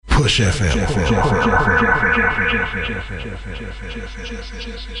Push FM.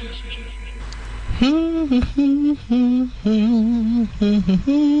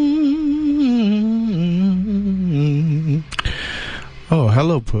 Oh,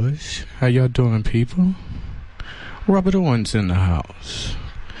 hello, Push. How y'all doing, people? Robert Owens in the house.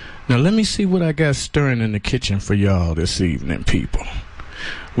 Now, let me see what I got stirring in the kitchen for y'all this evening, people.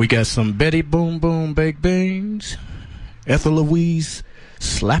 We got some Betty Boom Boom baked beans, Ethel Louise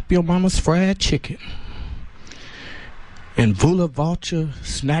Slap Your Mama's fried chicken, and Vula Vulture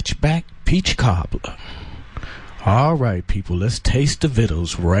Snatchback peach cobbler. All right, people, let's taste the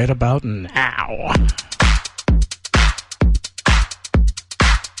vittles right about now.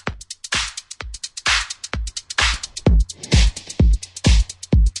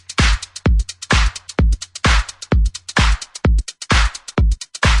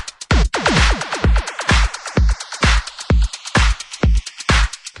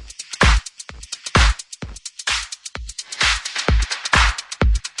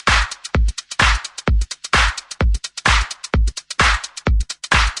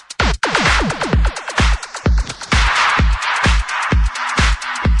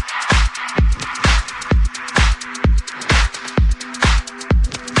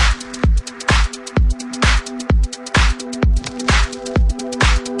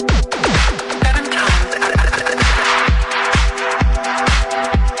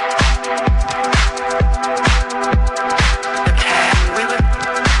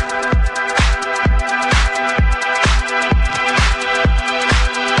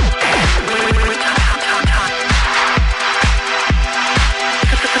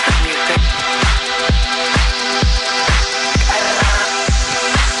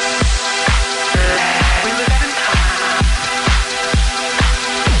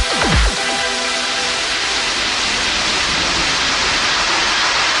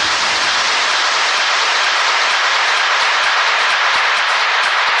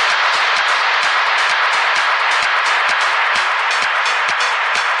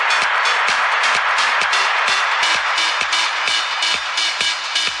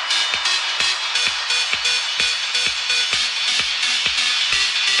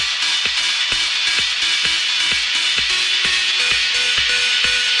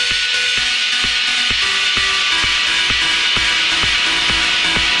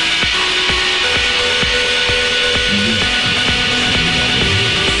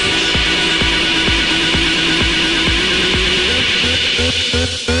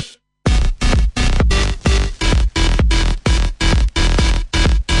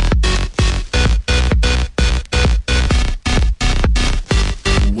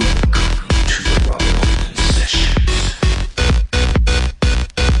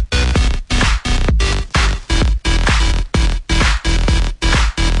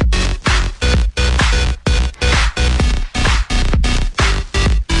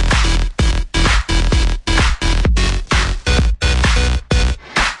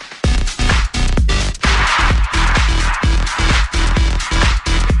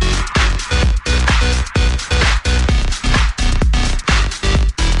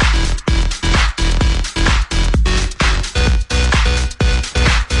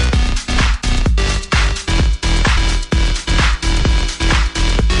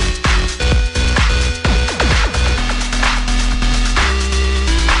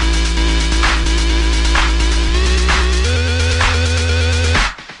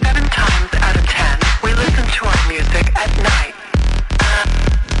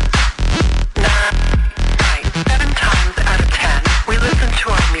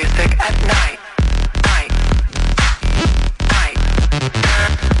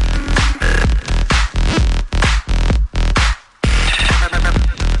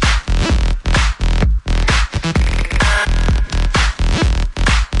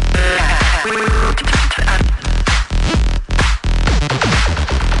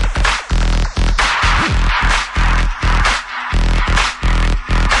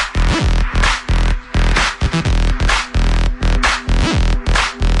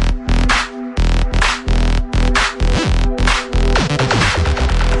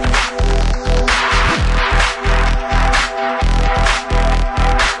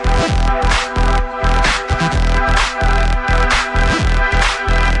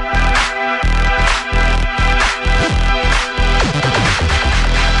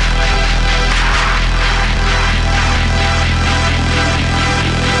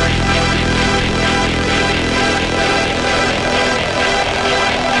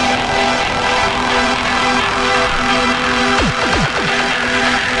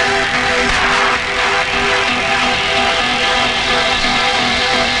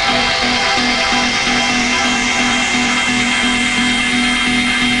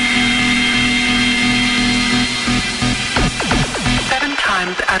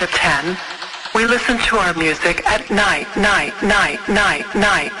 listen to our music at night.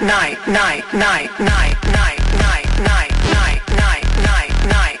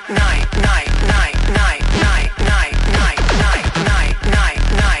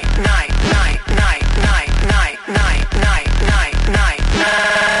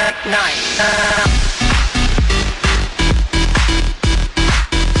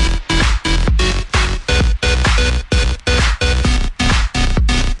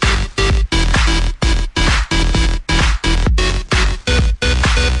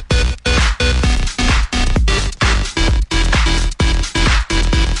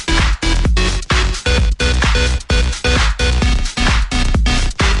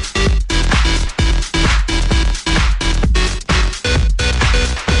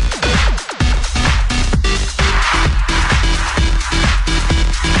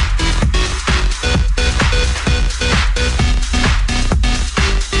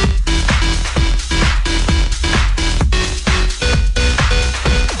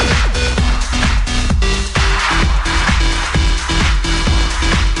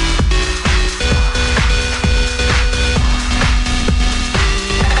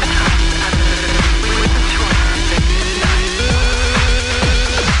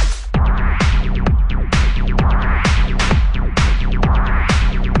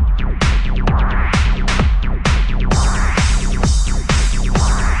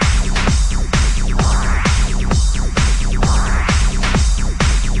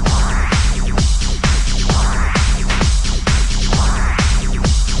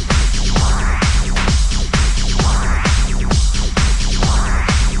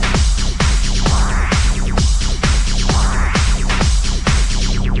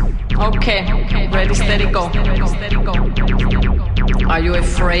 Okay, ready, steady, go. Are you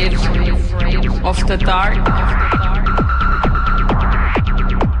afraid of the dark?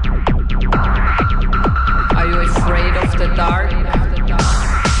 Are you afraid of the dark? Are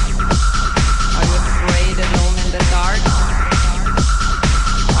you afraid alone in the dark?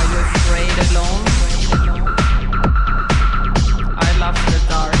 Are you afraid alone? I love the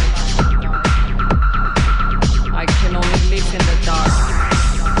dark. I can only live in the dark.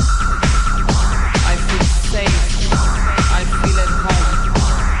 I feel safe. I feel at home.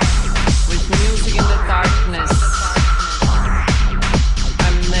 With music in the darkness,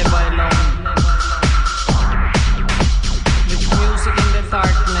 I'm never alone. With music in the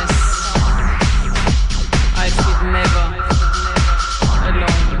darkness, I feel never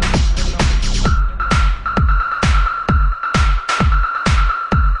alone.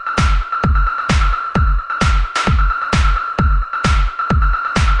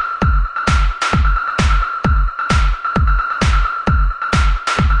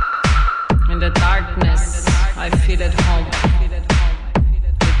 In the darkness, I feel at home.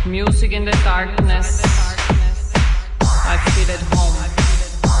 With music in the darkness, I feel at home.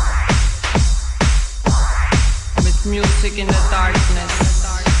 With music in the darkness,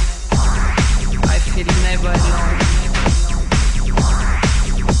 I feel never alone.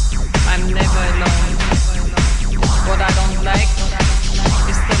 I'm never alone. What I don't like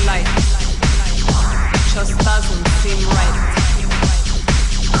is the light. It just doesn't seem right.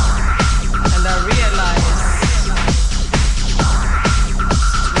 And I realize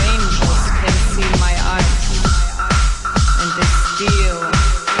strangers can see my eyes, and they steal a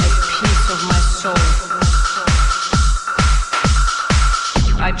piece of my soul.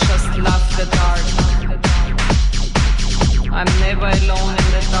 I just love the dark. I'm never alone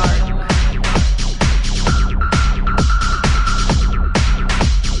in the dark.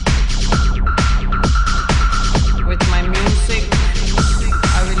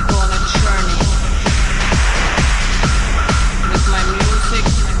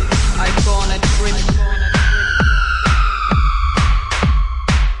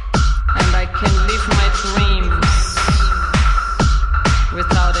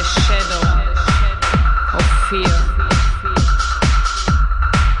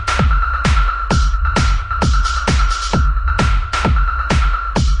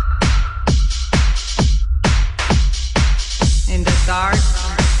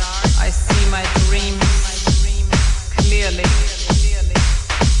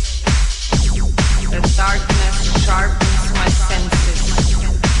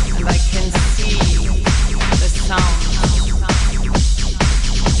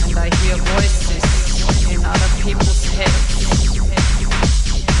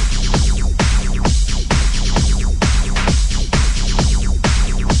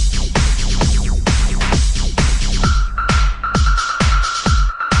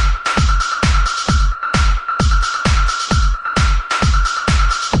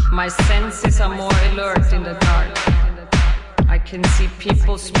 see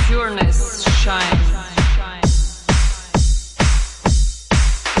people's pureness shine.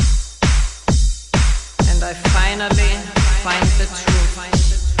 And I finally find the truth.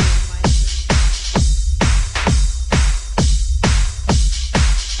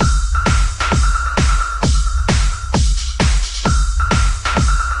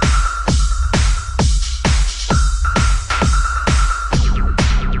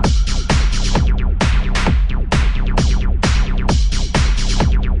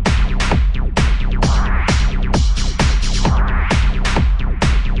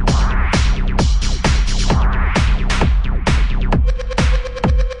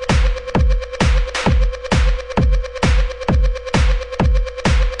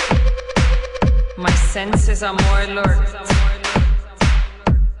 Senses are more alert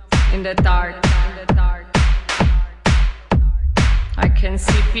in the dark. I can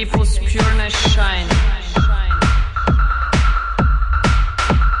see people's pureness shine.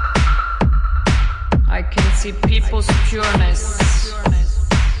 I can see people's pureness.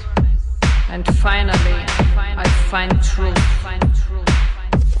 And finally, I find truth.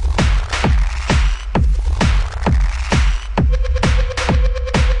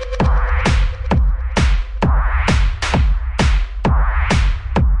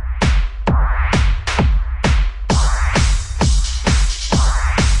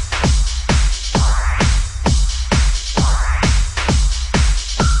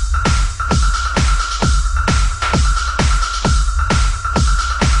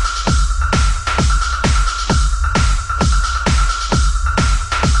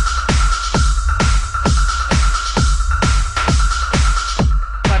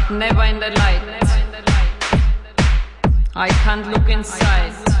 Never in the light. I can't look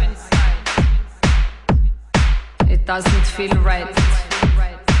inside. It doesn't feel right.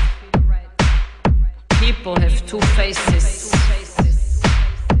 People have two faces.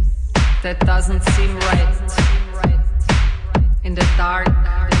 That doesn't seem right. In the dark,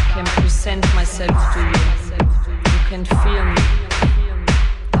 I can present myself to you. You can feel me,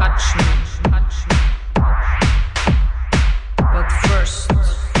 touch me. But first,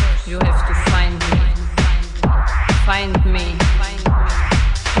 you have to find me. Find me.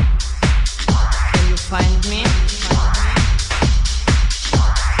 Can you find me?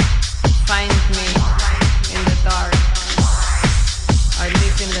 Find me in the dark. I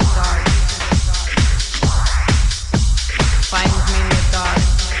live in the dark. Find me in the dark.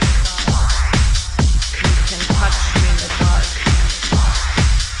 You can touch me in the dark.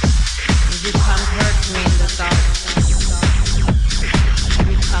 You can't hurt me in the dark.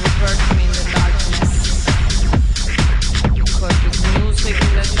 Hurt me in the darkness, because with music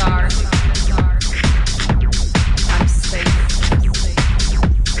in the dark, I'm safe.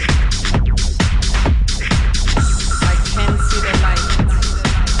 I can't see the light,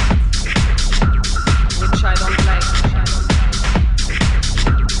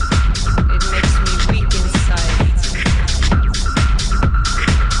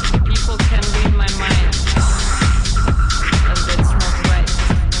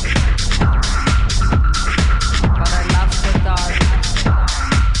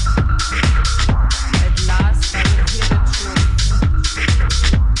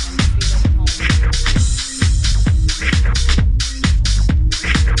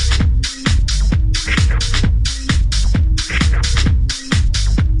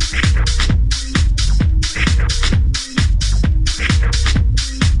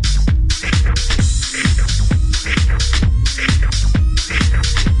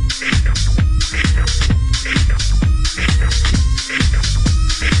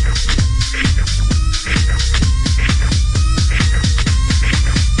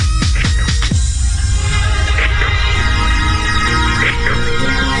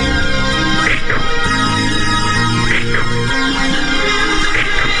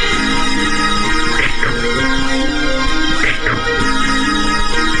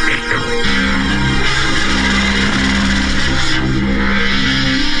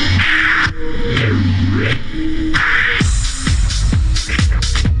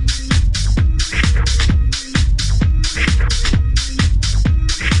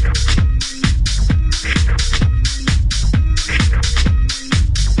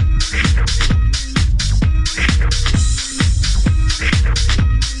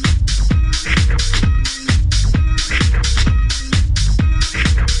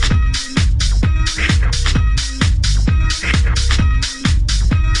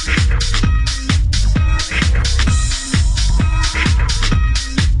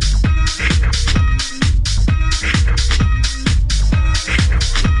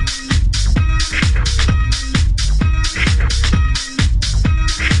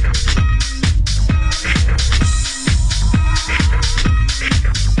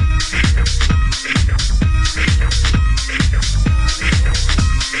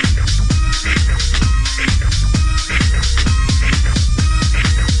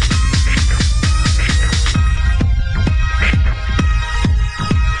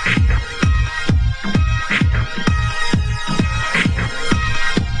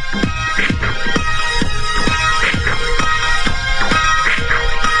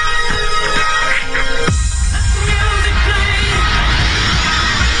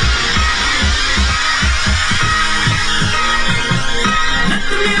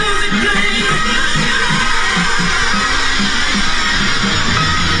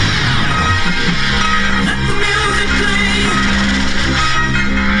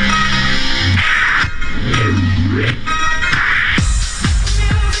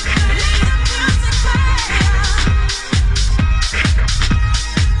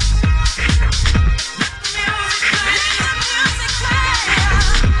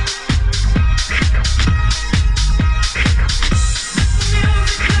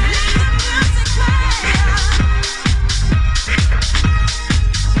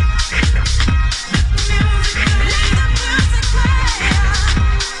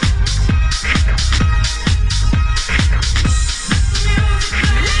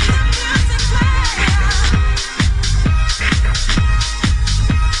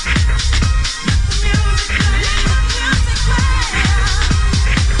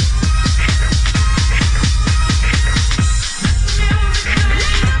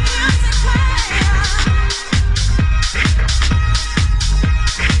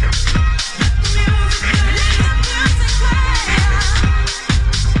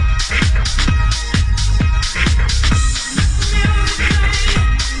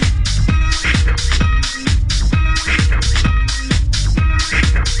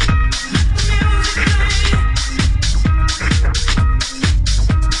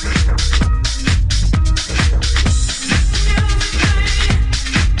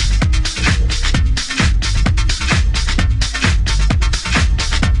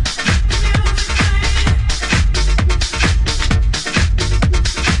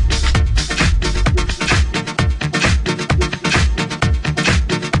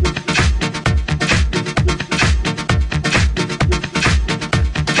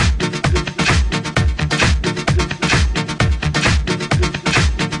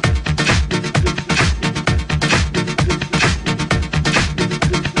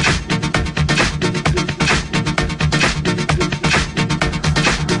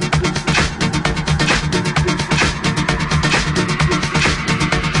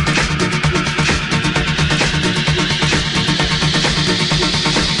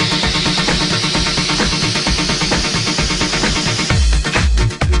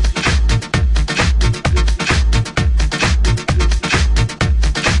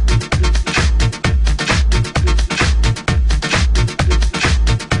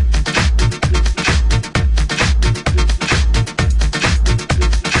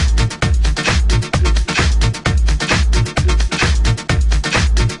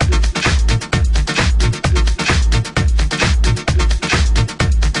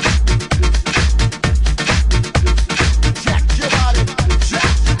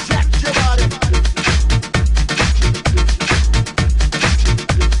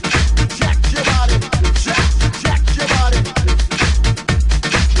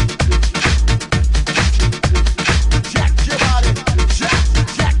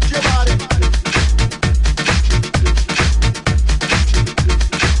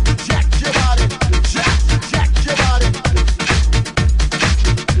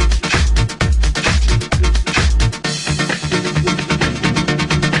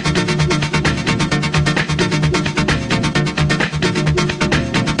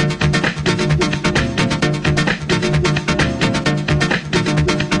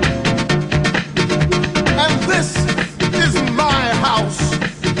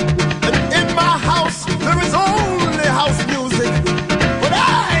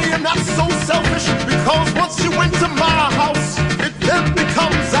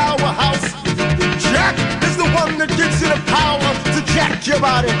 your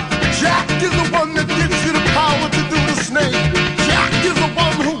body. Jack is the one that gives you the power to do the snake. Jack is the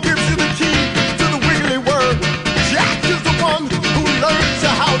one who gives you the key to the wiggly word. Jack is the one who learns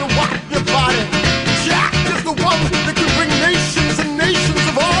you how to walk your body. Jack is the one that can bring nations and nations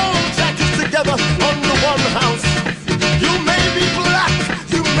of all Jackies together under one house. You may be black,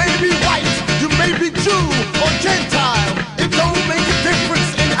 you may be white, you may be Jew or Gentile. It don't make a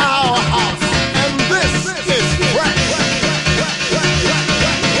difference in our house. And this is fresh.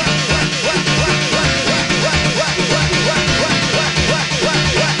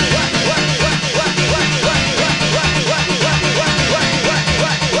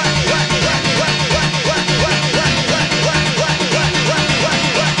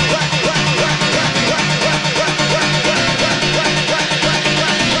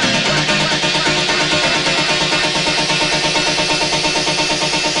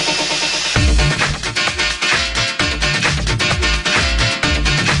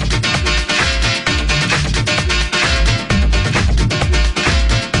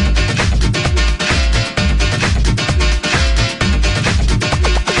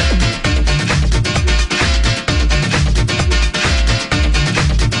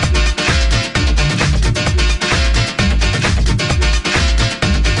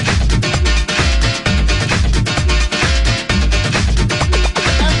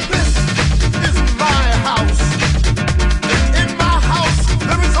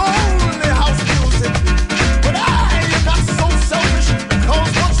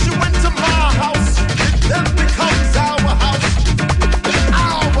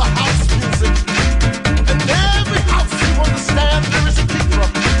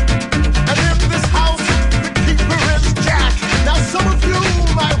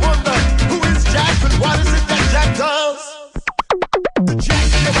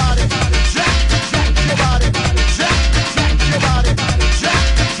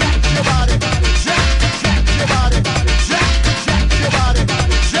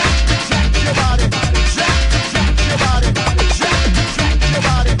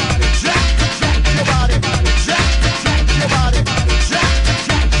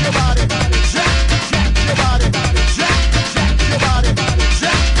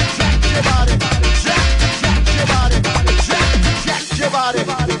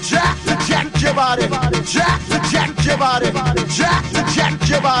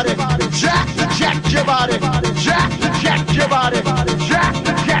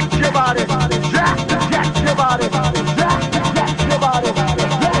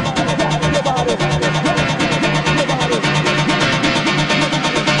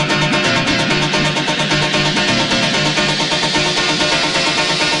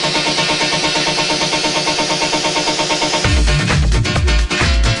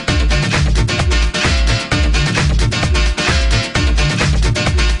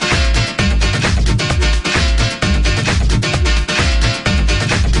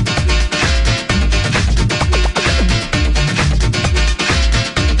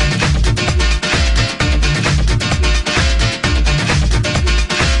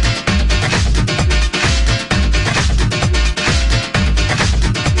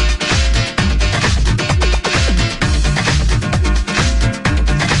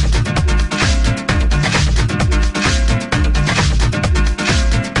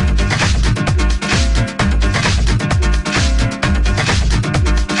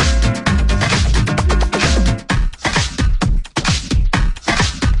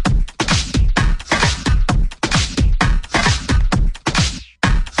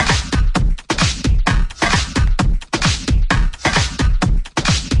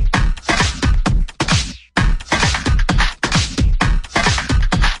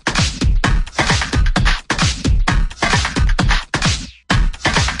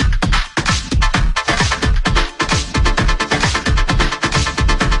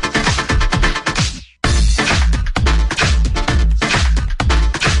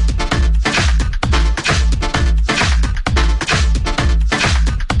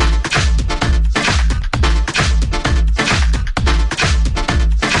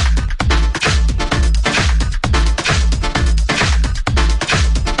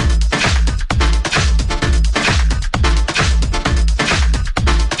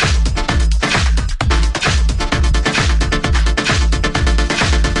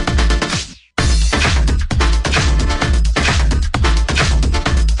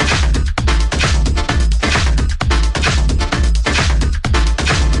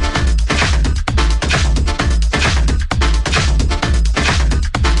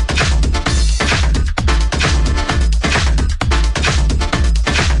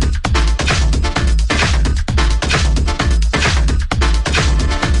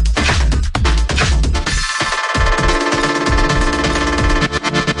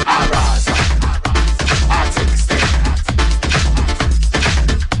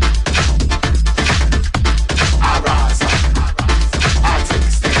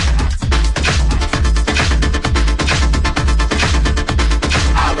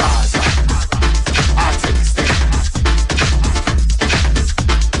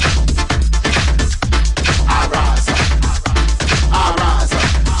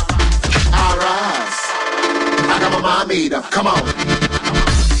 my meter. Come on.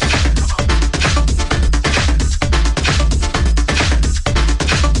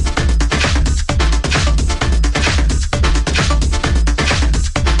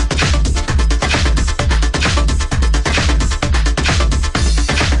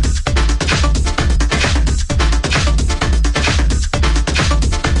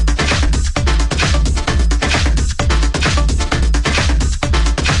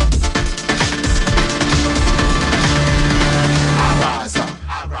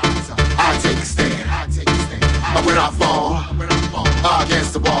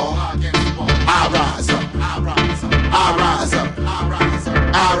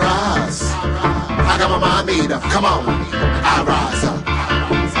 Come on, I rise up,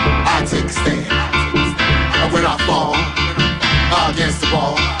 I take a stand. When I fall against the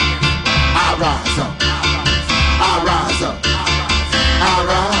wall, I rise up, I rise up, I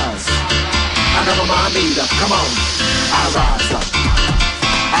rise. I never mind meter. Come on, I rise up,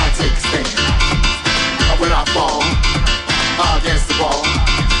 I take a stand. When I fall against the wall,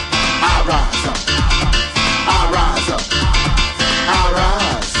 I rise up, I rise up, I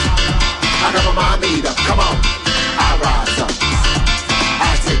rise. I never mind meter. Come on. I rise up,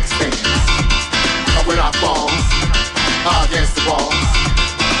 I take a stand. When I fall against the wall,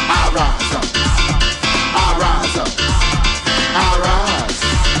 I rise up, I rise up, I rise.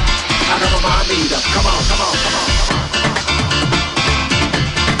 I never mind meter. Come on, come on, come on, come on.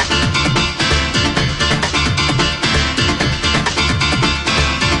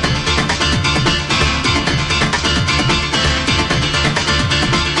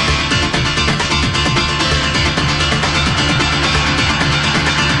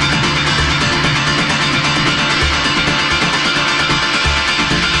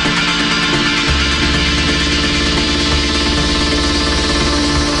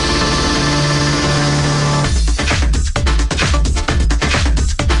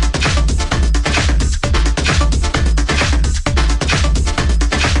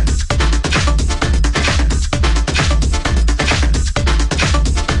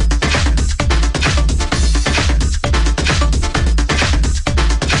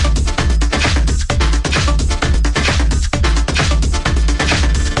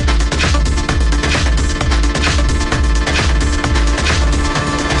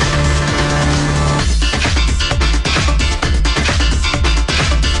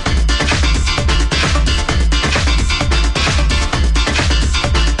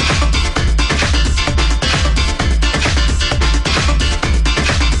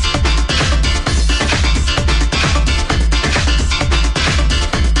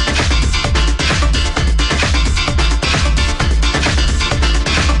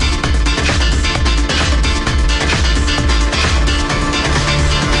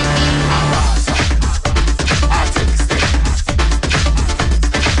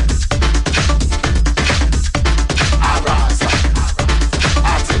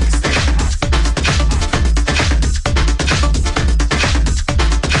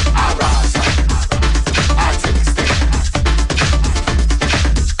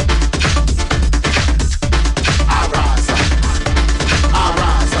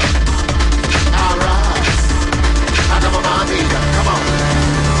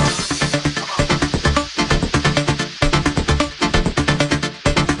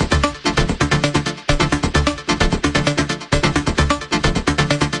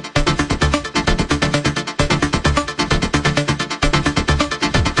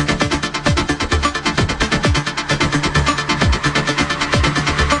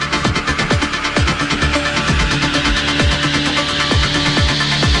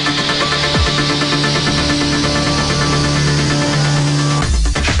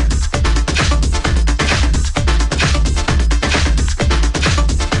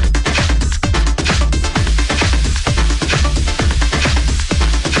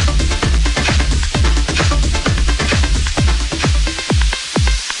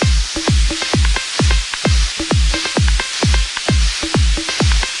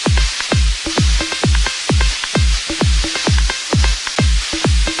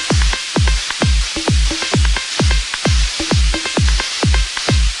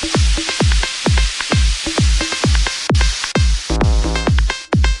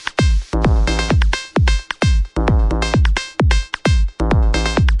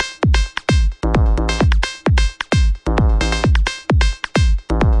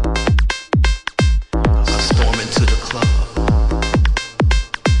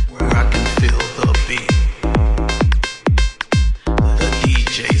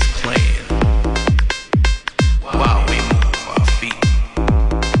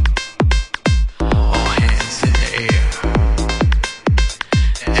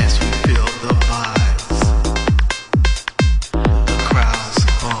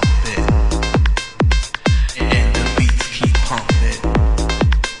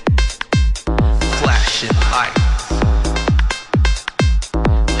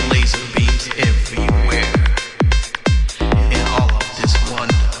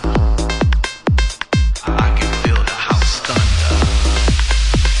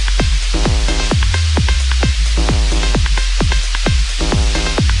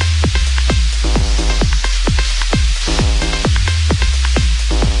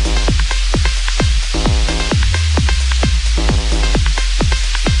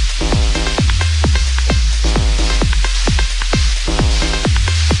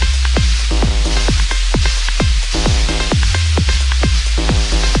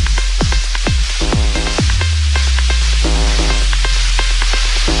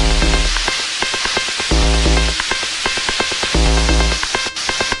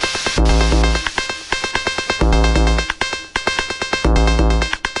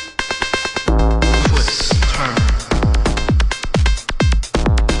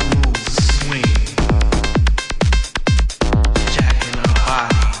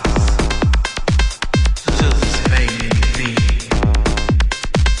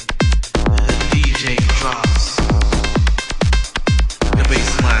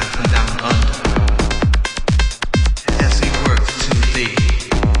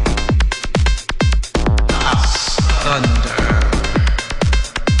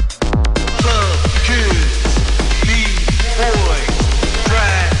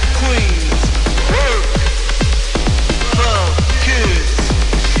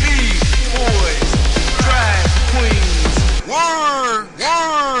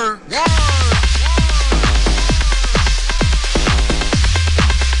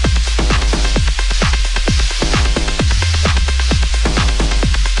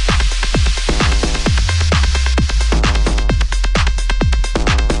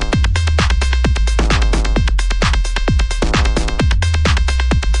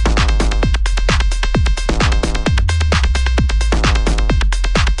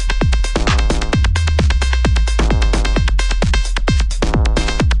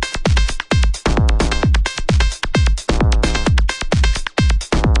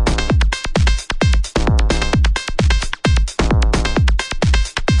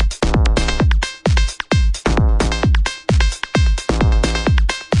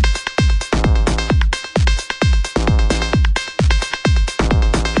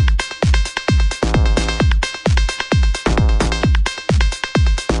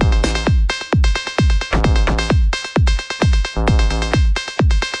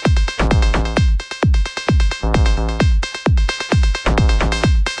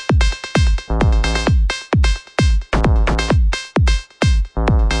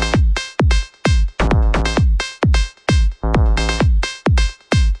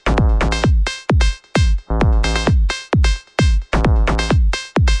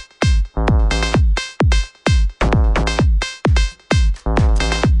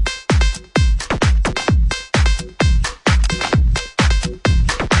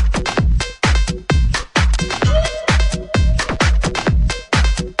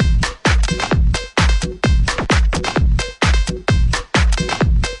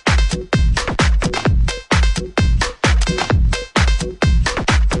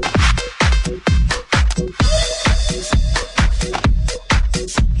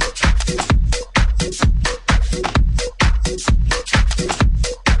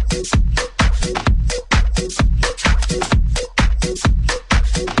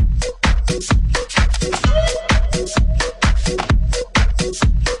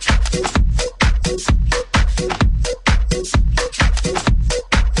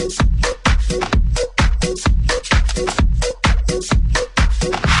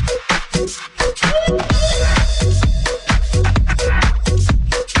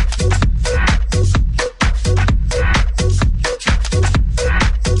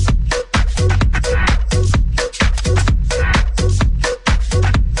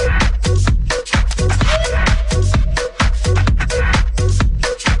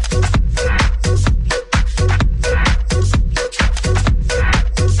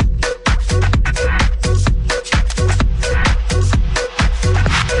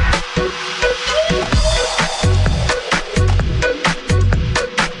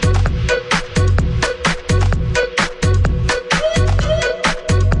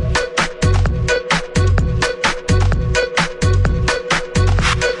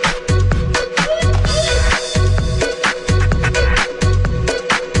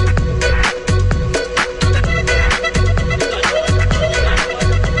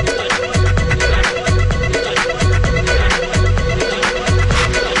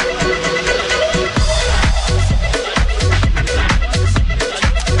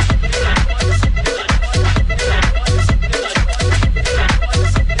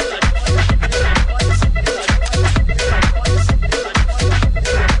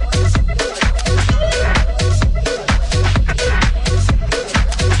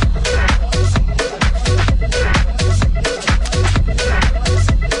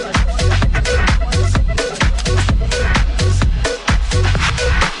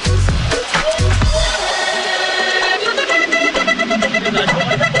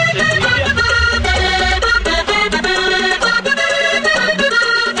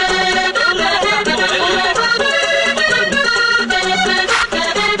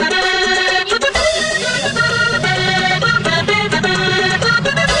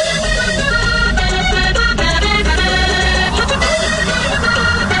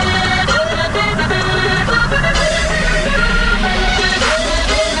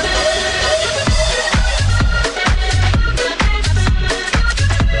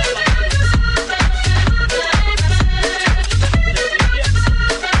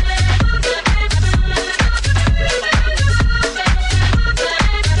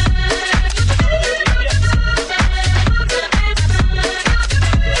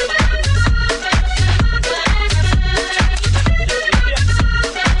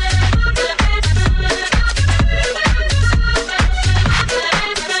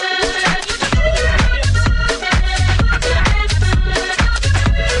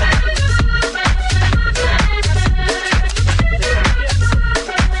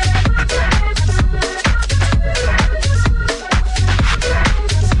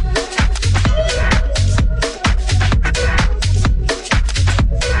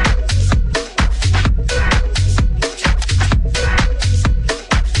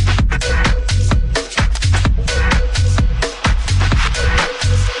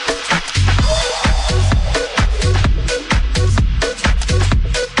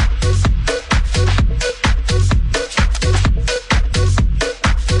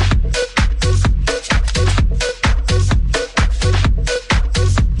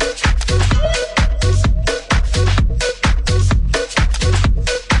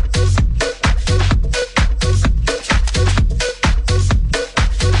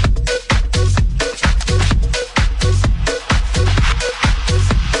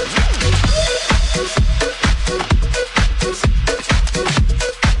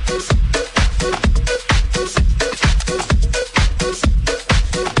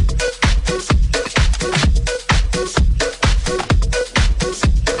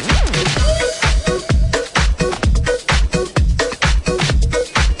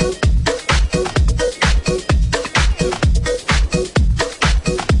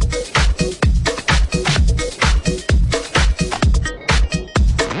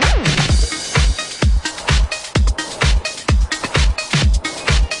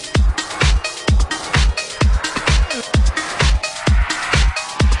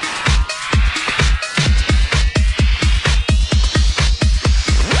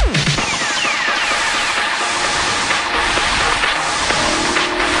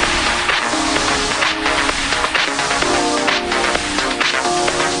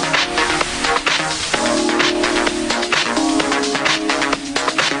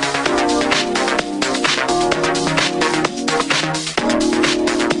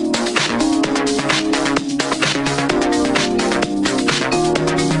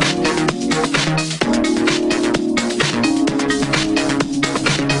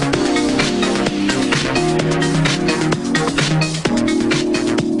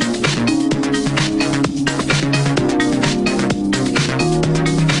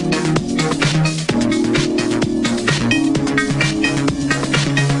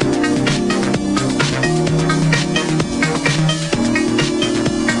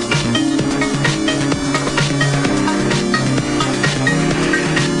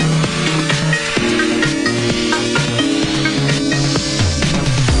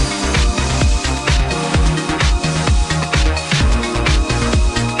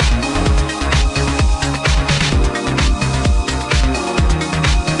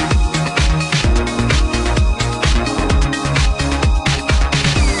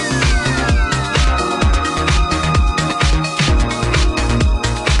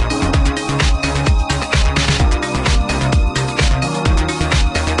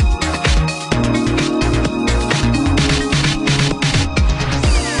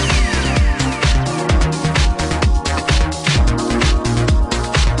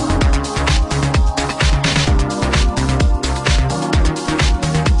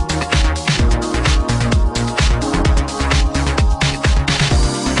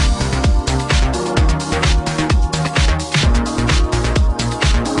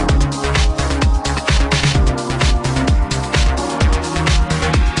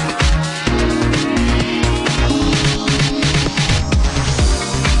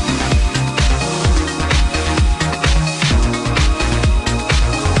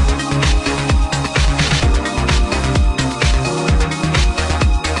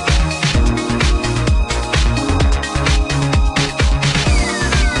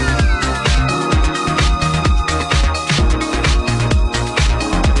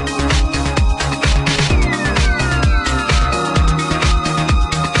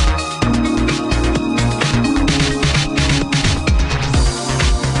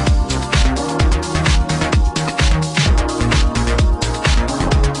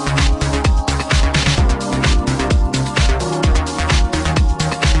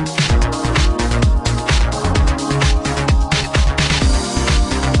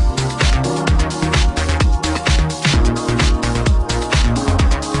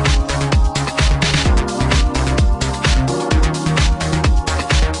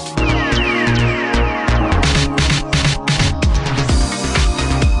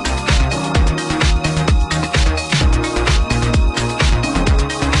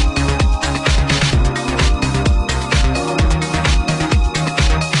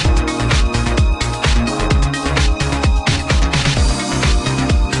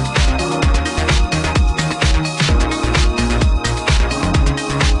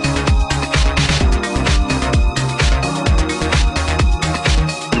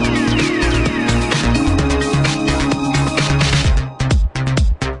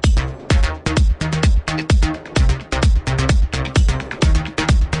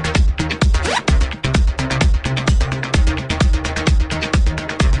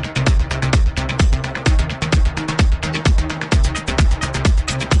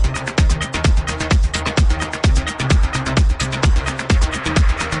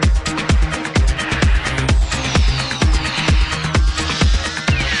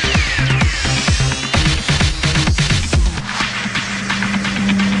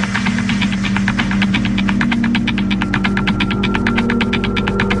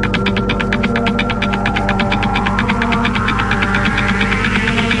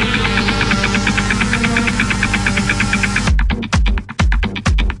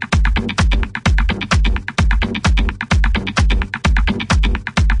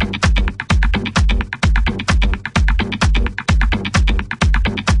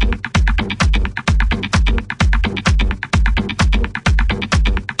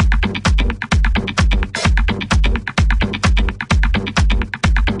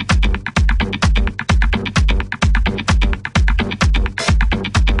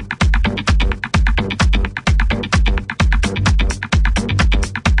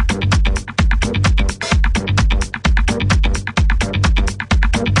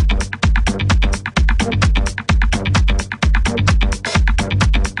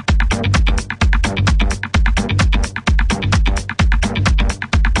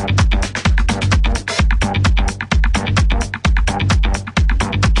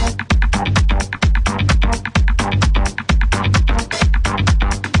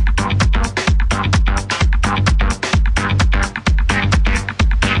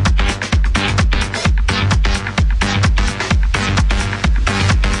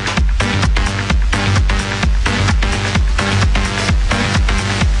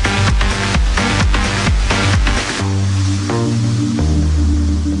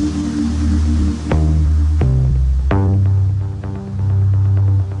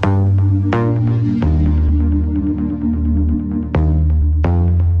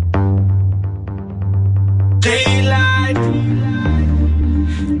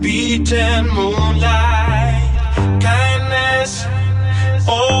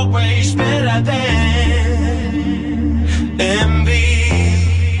 always better than envy.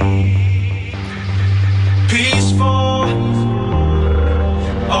 Peaceful,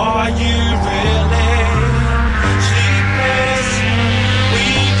 are you really sleepless? We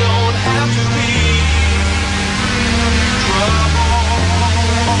don't have to be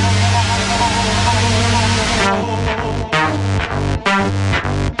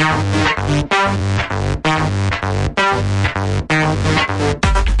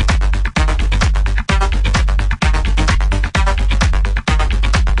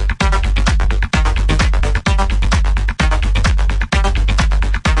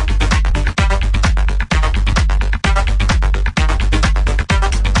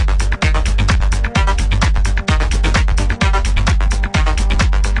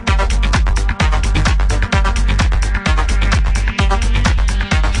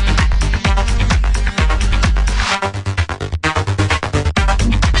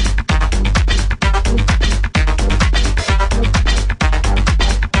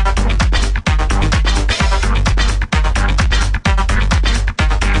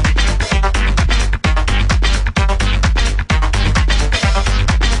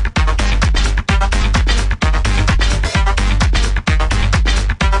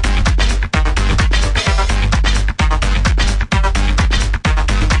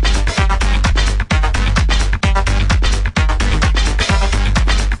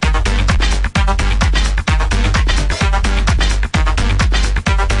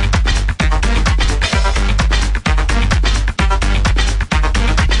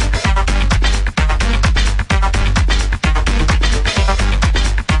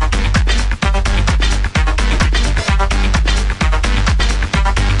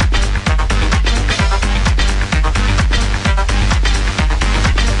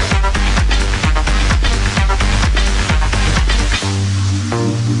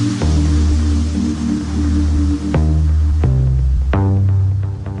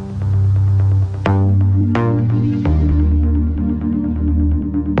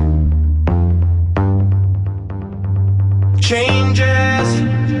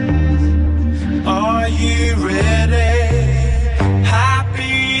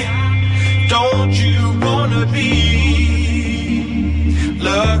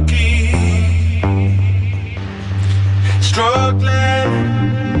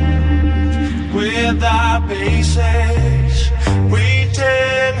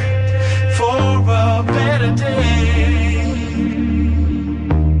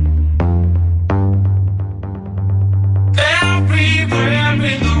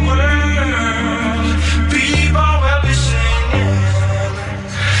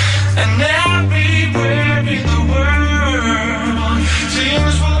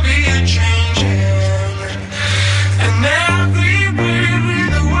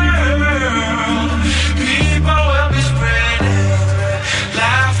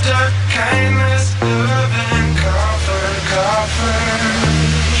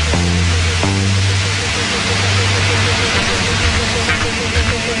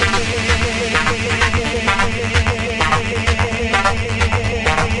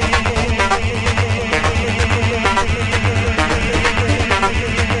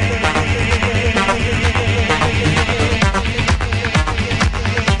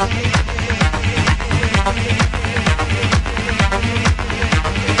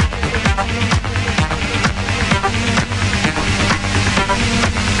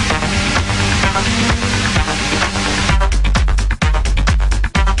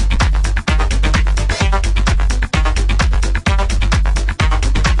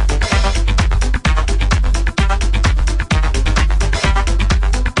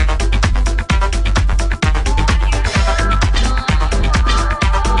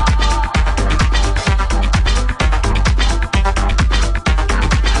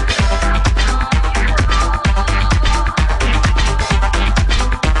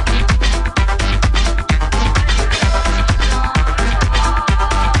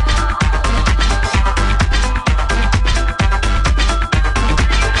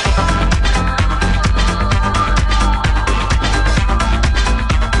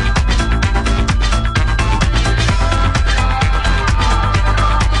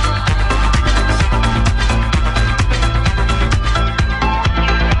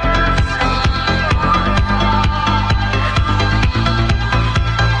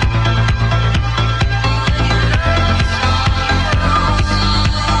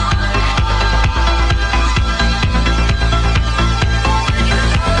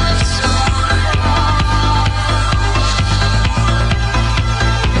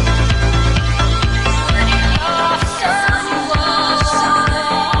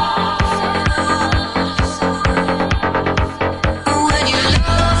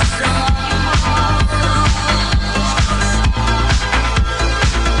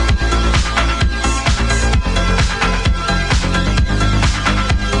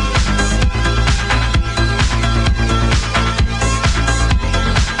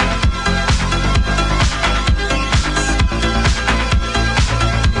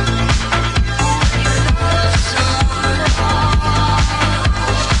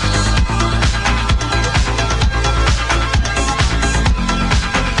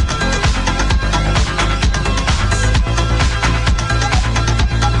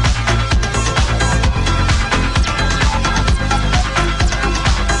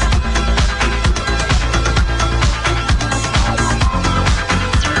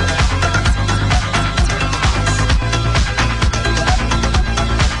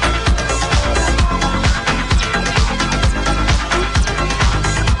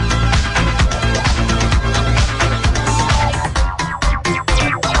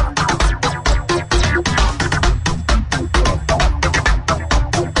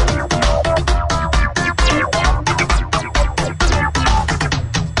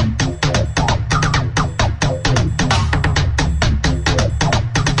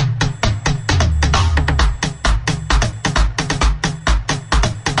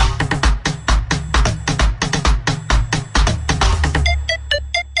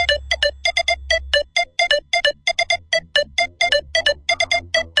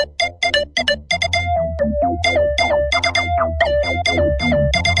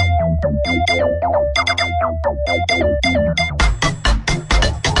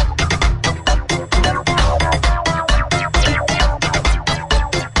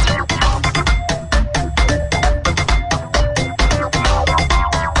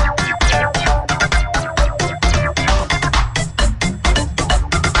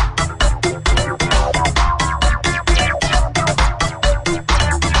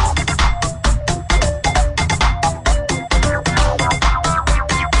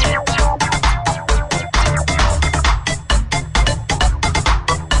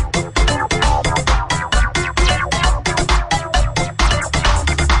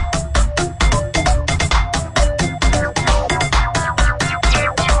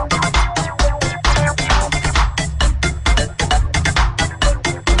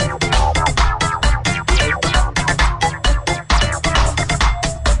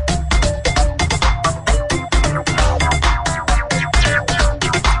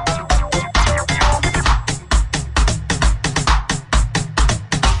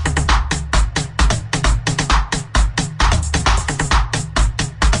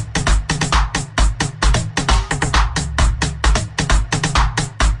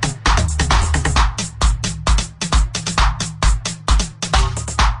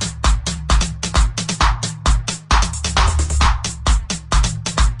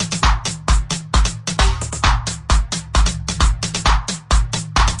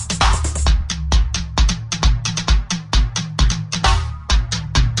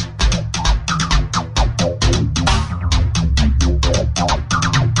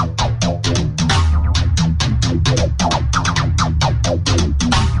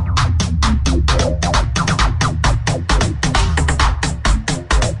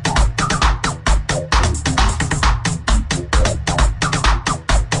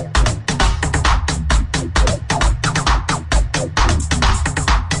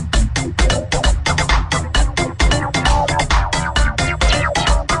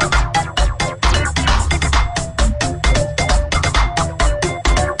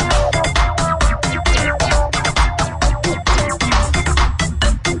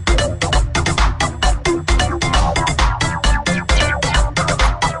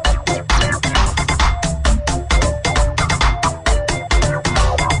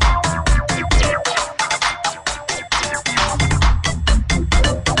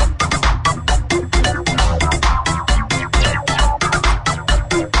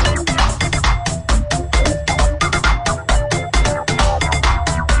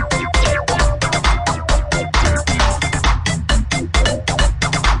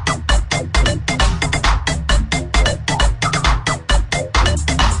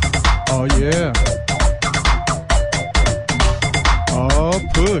Yeah. Oh,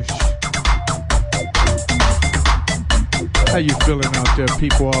 push. How you feeling out there,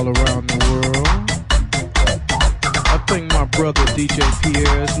 people all around the world? I think my brother DJ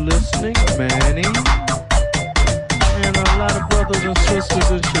Pierre is listening, Manny. And a lot of brothers and sisters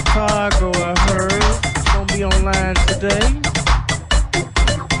in Chicago, I heard, gonna be online today.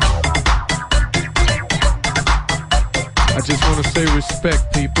 I just want to say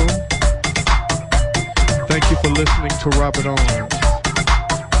respect, people. Thank you for listening to Robert Owens.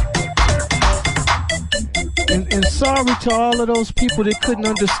 And sorry to all of those people that couldn't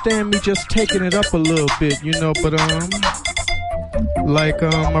understand me just taking it up a little bit, you know, but like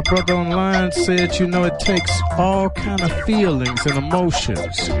my brother online said, you know, it takes all kind of feelings and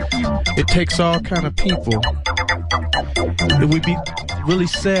emotions. It takes all kind of people. It would be really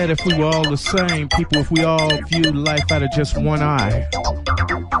sad if we were all the same people, if we all viewed life out of just one eye.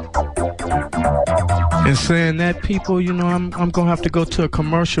 And saying that, people, you know, I'm gonna have to go to a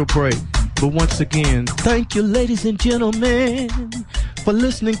commercial break. But once again, thank you, ladies and gentlemen, for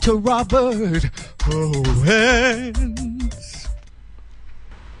listening to Robert Owens.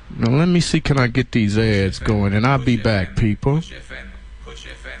 Now let me see, can I get these ads going? And I'll be back, people.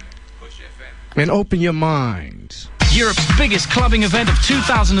 And open your minds. Europe's biggest clubbing event of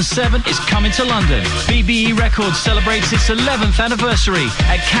 2007 is coming to London. BBE Records celebrates its 11th anniversary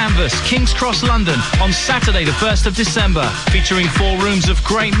at Canvas, King's Cross, London on Saturday the 1st of December, featuring 4 rooms of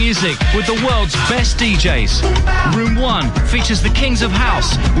great music with the world's best DJs. Room 1 features the Kings of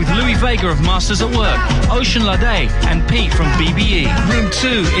House with Louis Vega of Masters at Work, Ocean Lade and Pete from BBE. Room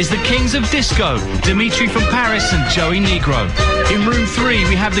 2 is the Kings of Disco, Dimitri from Paris and Joey Negro. In Room 3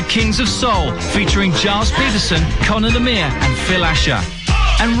 we have the Kings of Soul featuring Giles Peterson, Conor Lemire and Phil Asher.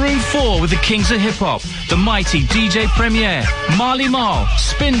 And Room 4 with the Kings of Hip Hop, the mighty DJ Premier, Marley Marl,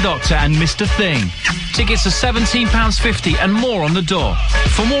 Spin Doctor and Mr. Thing. Tickets are £17.50 and more on the door.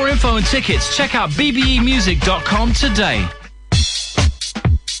 For more info and tickets, check out bbemusic.com today.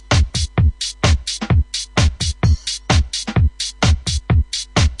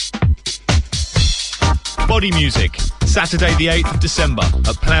 Body Music, Saturday the 8th of December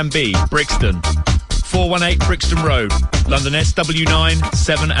at Plan B, Brixton. 418 Brixton Road, London SW9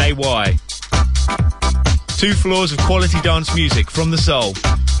 7AY. 2 floors of quality dance music from the soul,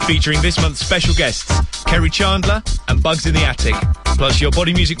 featuring this month's special guests, Kerry Chandler and Bugs in the Attic, plus your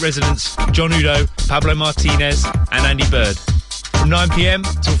Body Music residents, John Udo, Pablo Martinez and Andy Bird. From 9 p.m.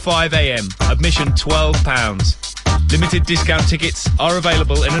 till 5 a.m, admission £12. Limited discount tickets are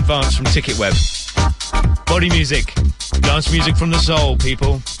available in advance from Ticketweb. Body Music, dance music from the soul,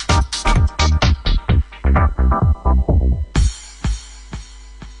 people.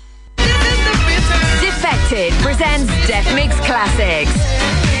 Defected presents Def Mix Classics.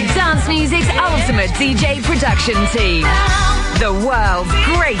 Dance music's ultimate DJ production team. The world's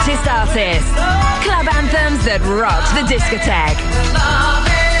greatest artists. Club anthems that rocked the discotheque.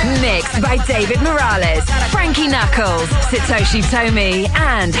 Mixed by David Morales, Frankie Knuckles, Satoshi Tomi,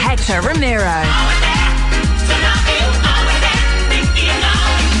 and Hector Ramiro.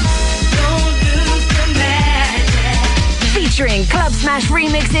 Featuring Club Smash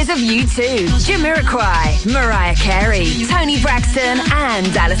remixes of U2, Jamiroquai, Mariah Carey, Tony Braxton,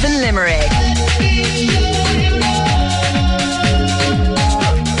 and Alison Limerick.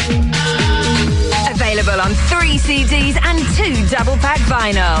 Available on 3 CDs and 2 double-pack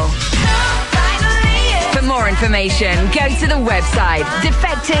vinyl. For more information, go to the website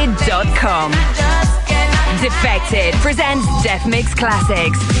defected.com. Defected presents Def Mix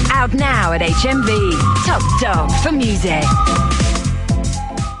Classics. Out now at HMV. Top dog for music.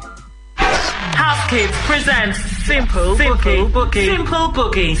 House Kids presents Simple Boogie. Simple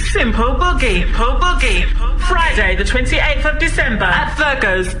Boogie. Simple Boogie. Simple Boogie. Friday, the 28th of December at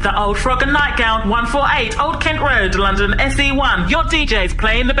Virgo's, the Old Frog and Nightgown, 148 Old Kent Road, London SE1. Your DJs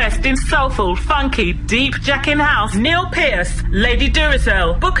playing the best in soulful, funky, deep jacking house. Neil Pearce, Lady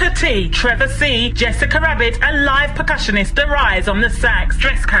Duracell, Booker T, Trevor C, Jessica Rabbit, and live percussionist Arise on the sax.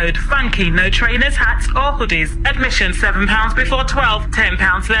 Dress code funky, no trainers, hats or hoodies. Admission £7 before 12,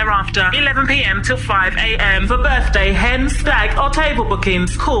 £10 thereafter. 11 p.m. till 5 a.m. For birthday, hen, stag or table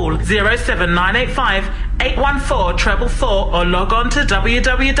bookings, call 07985 814-444 or log on to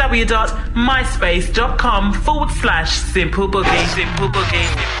www.myspace.com/Simple Boogie. Simple Boogie.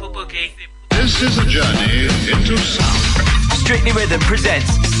 Simple Boogie. This is a journey into sound. Strictly Rhythm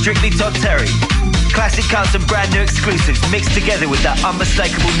presents Strictly Todd Terry. Classic cuts and brand new exclusives mixed together with that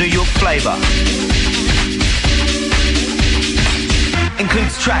unmistakable New York flavour.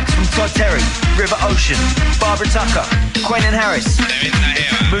 Includes tracks from Todd Terry, River Ocean, Barbara Tucker, Quentin Harris,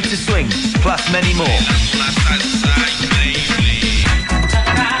 Mood to Swing, plus many more.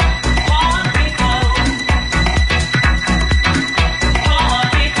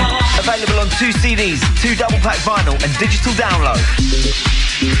 Available on 2 CDs, 2 double-pack vinyl and digital download.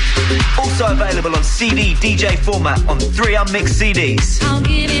 Also available on CD DJ format on 3 unmixed CDs. I'll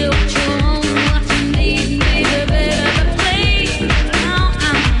give you what you want, what you need, baby, please.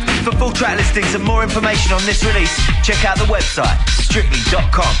 For full track listings and more information on this release, check out the website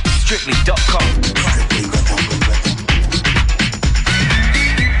strictly.com. Strictly.com.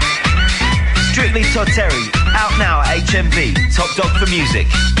 Strictly Todd Terry, out now at HMV, Top Dog for Music.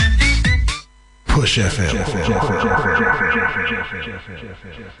 Push FM.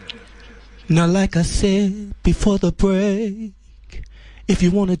 Now, like I said before the break, if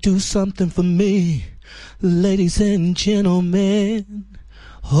you want to do something for me, ladies and gentlemen,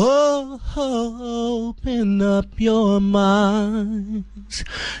 open up your minds,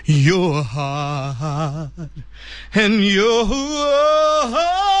 your heart, and your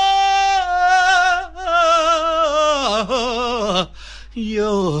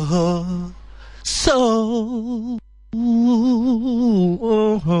soul.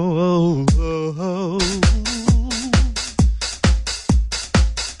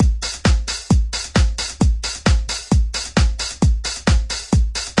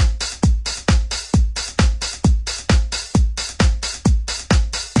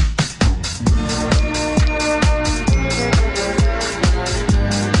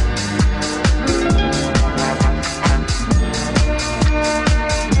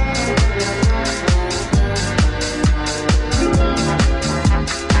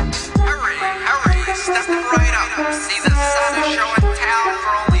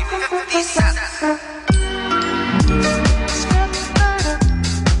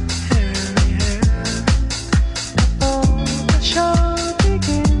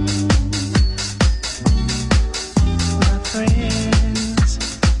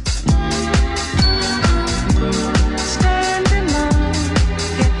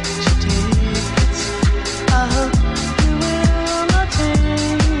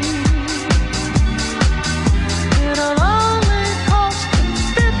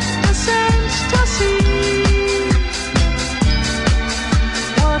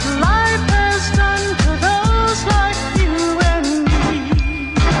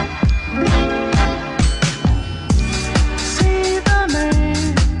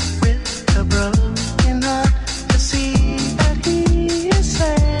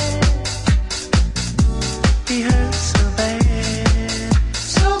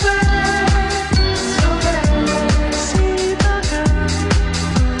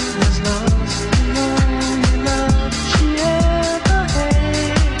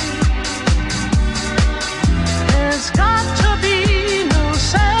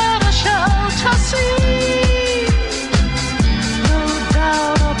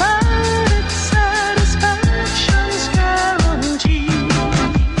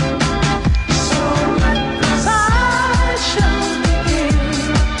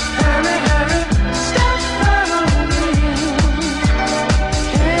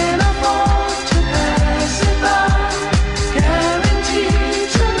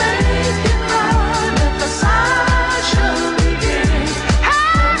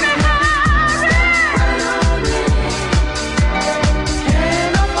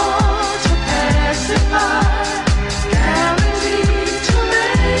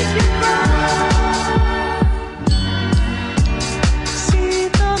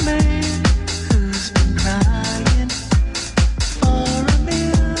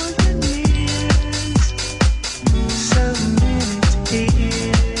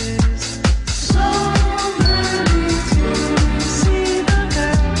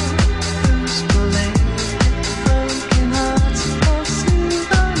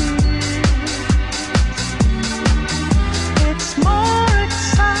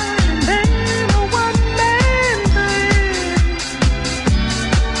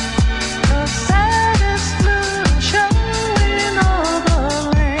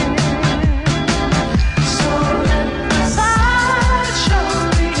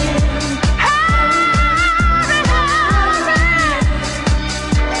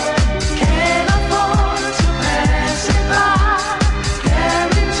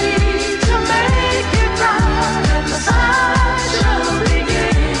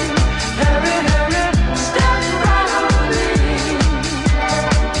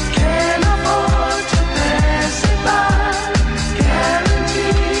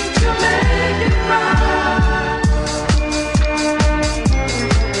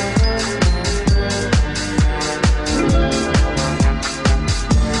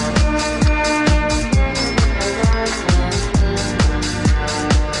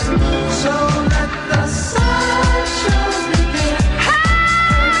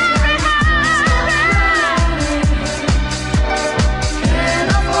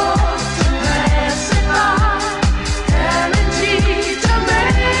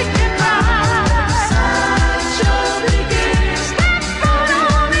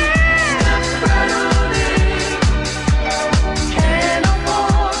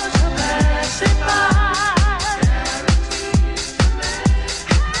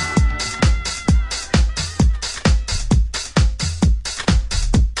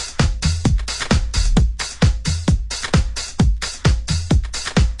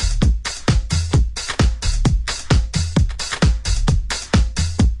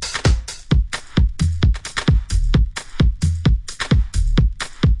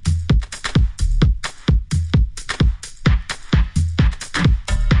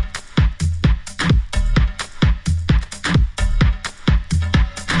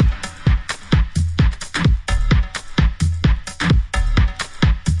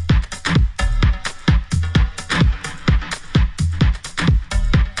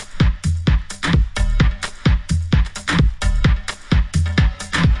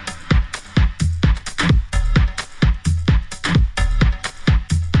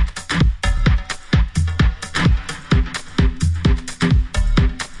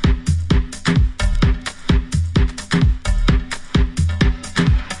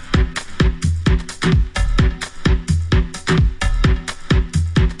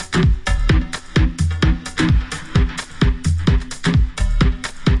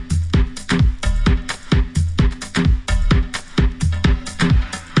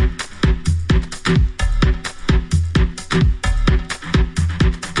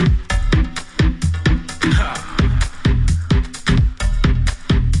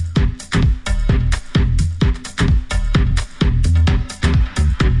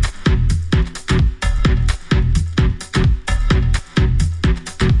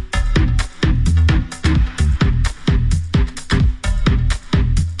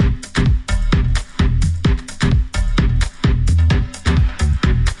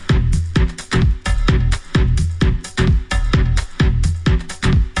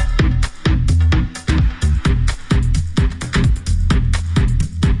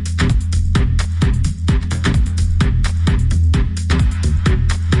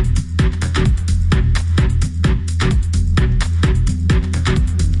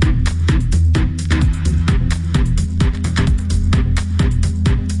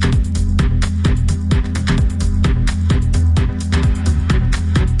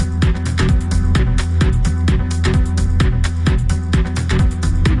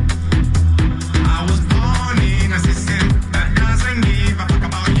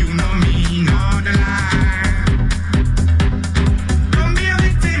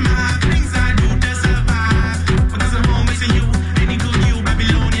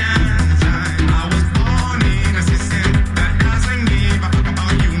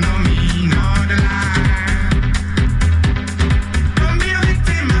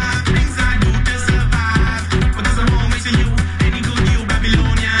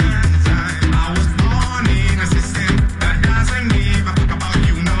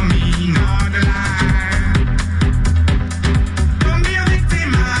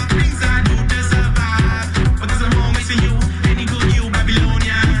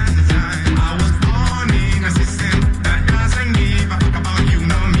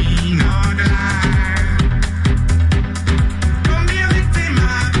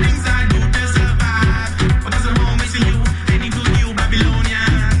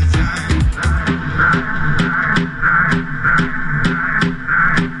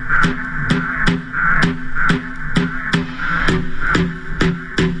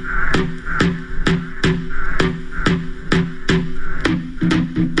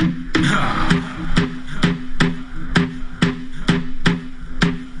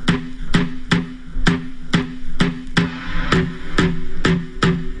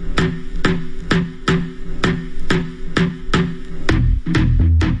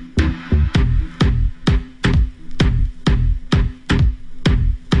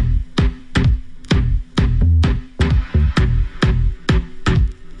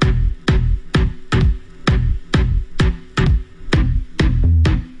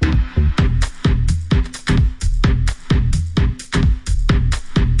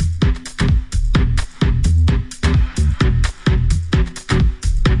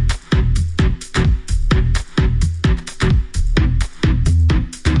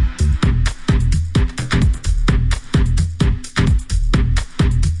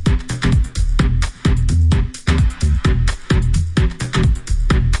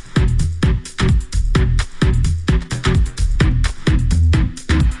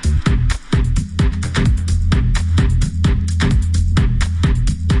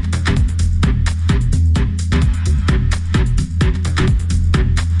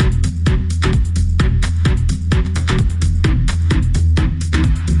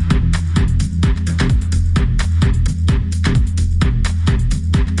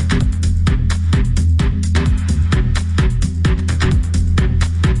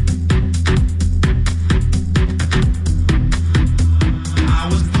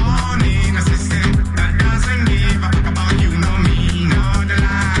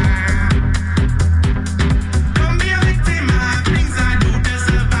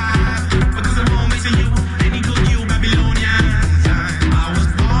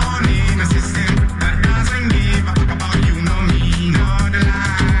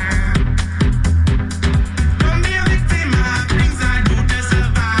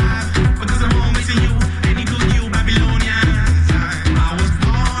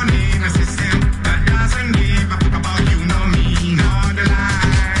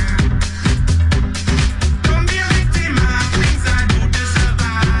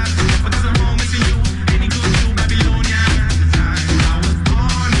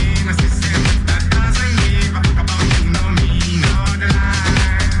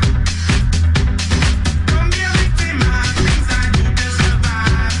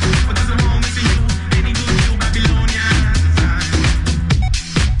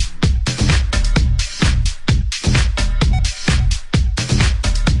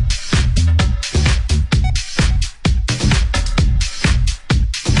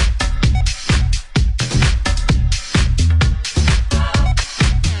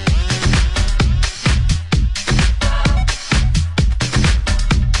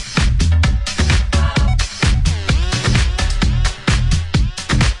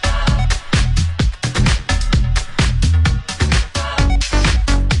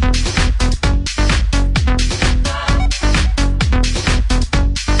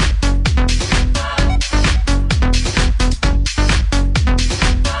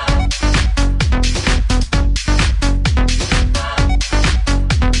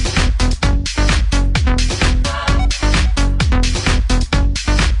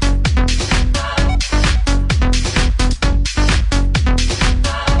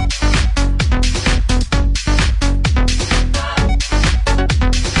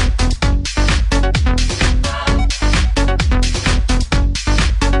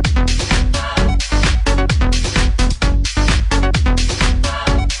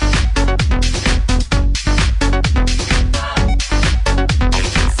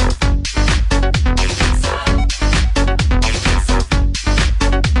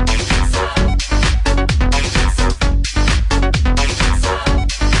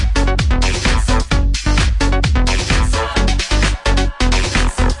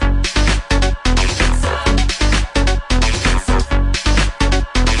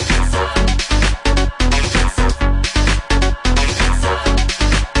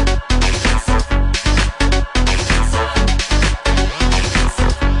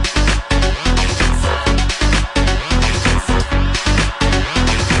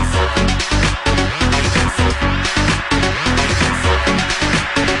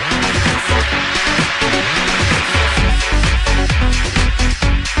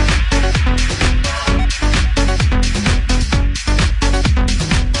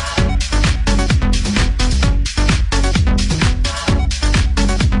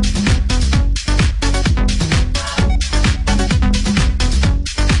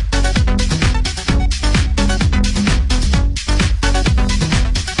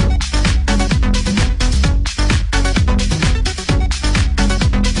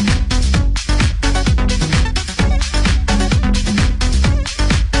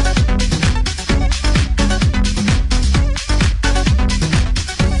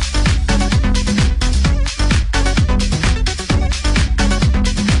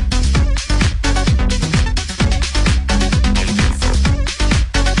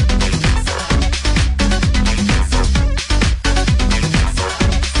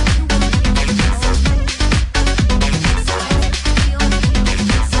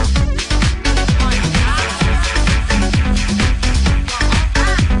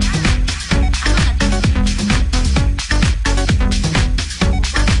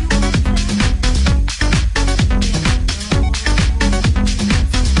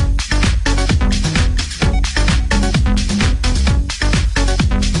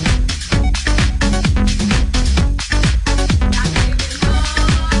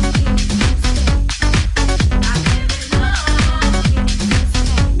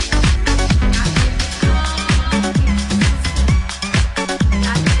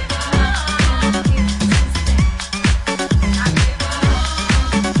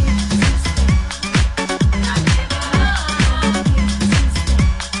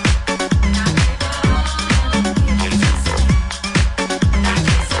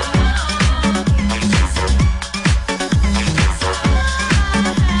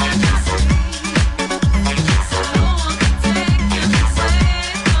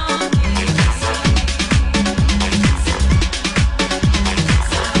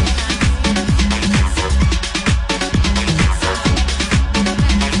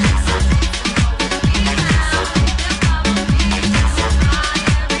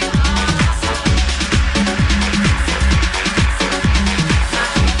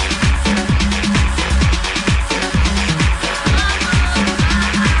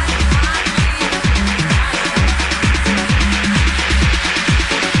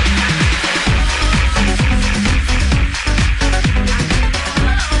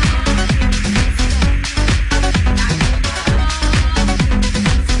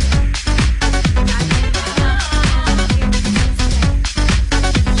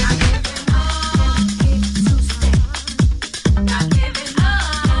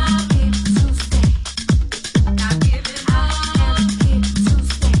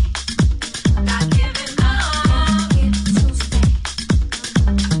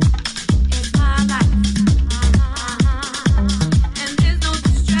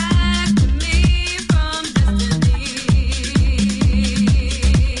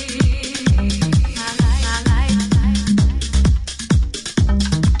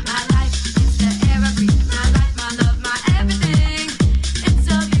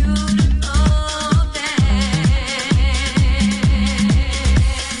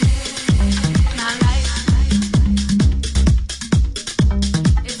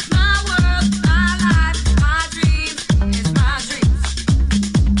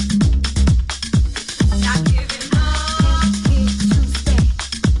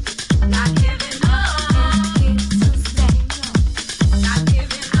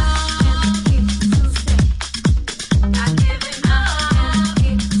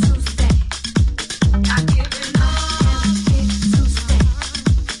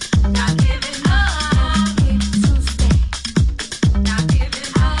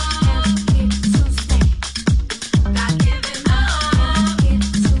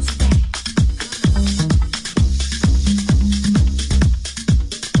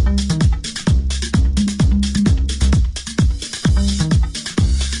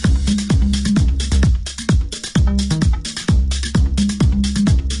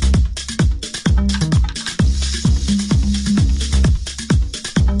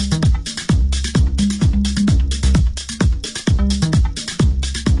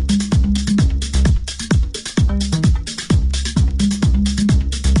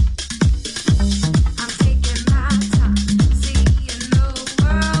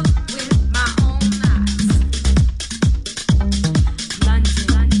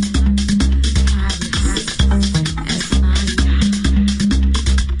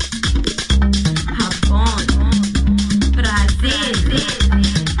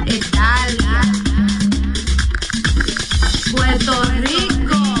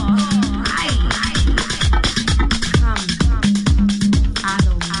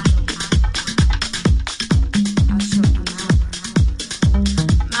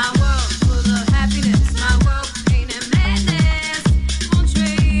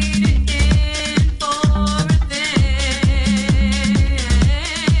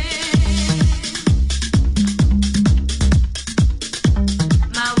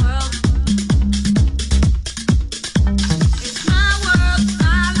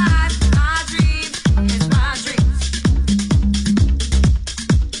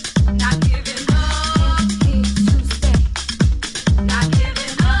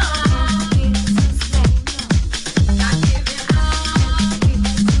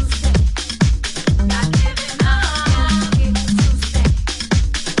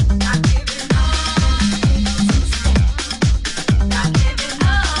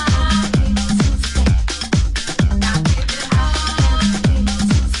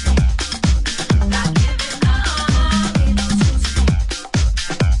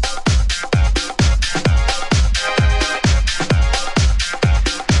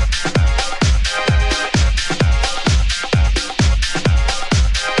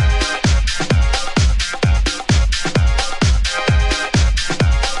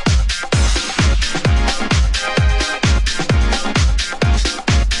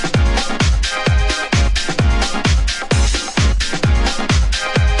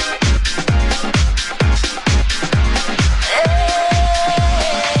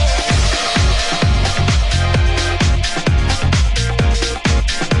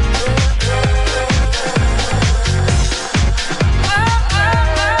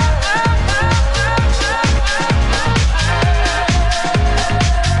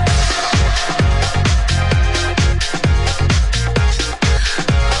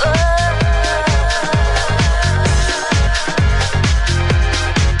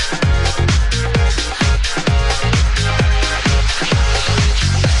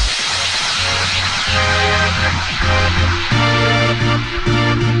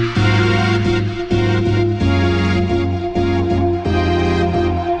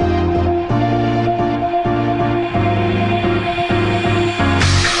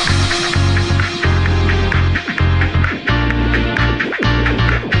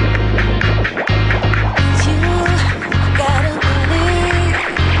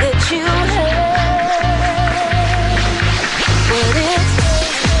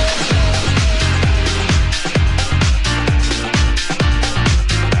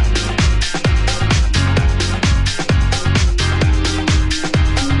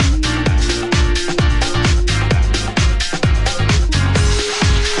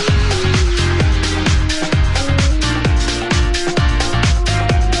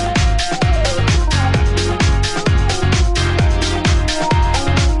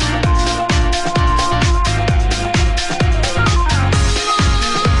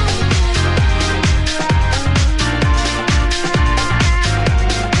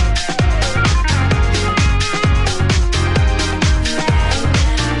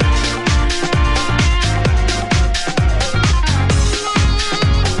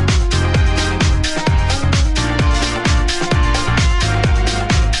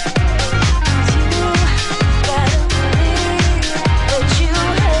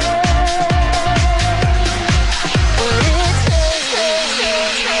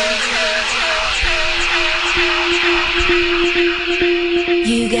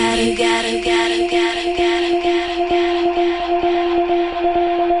 No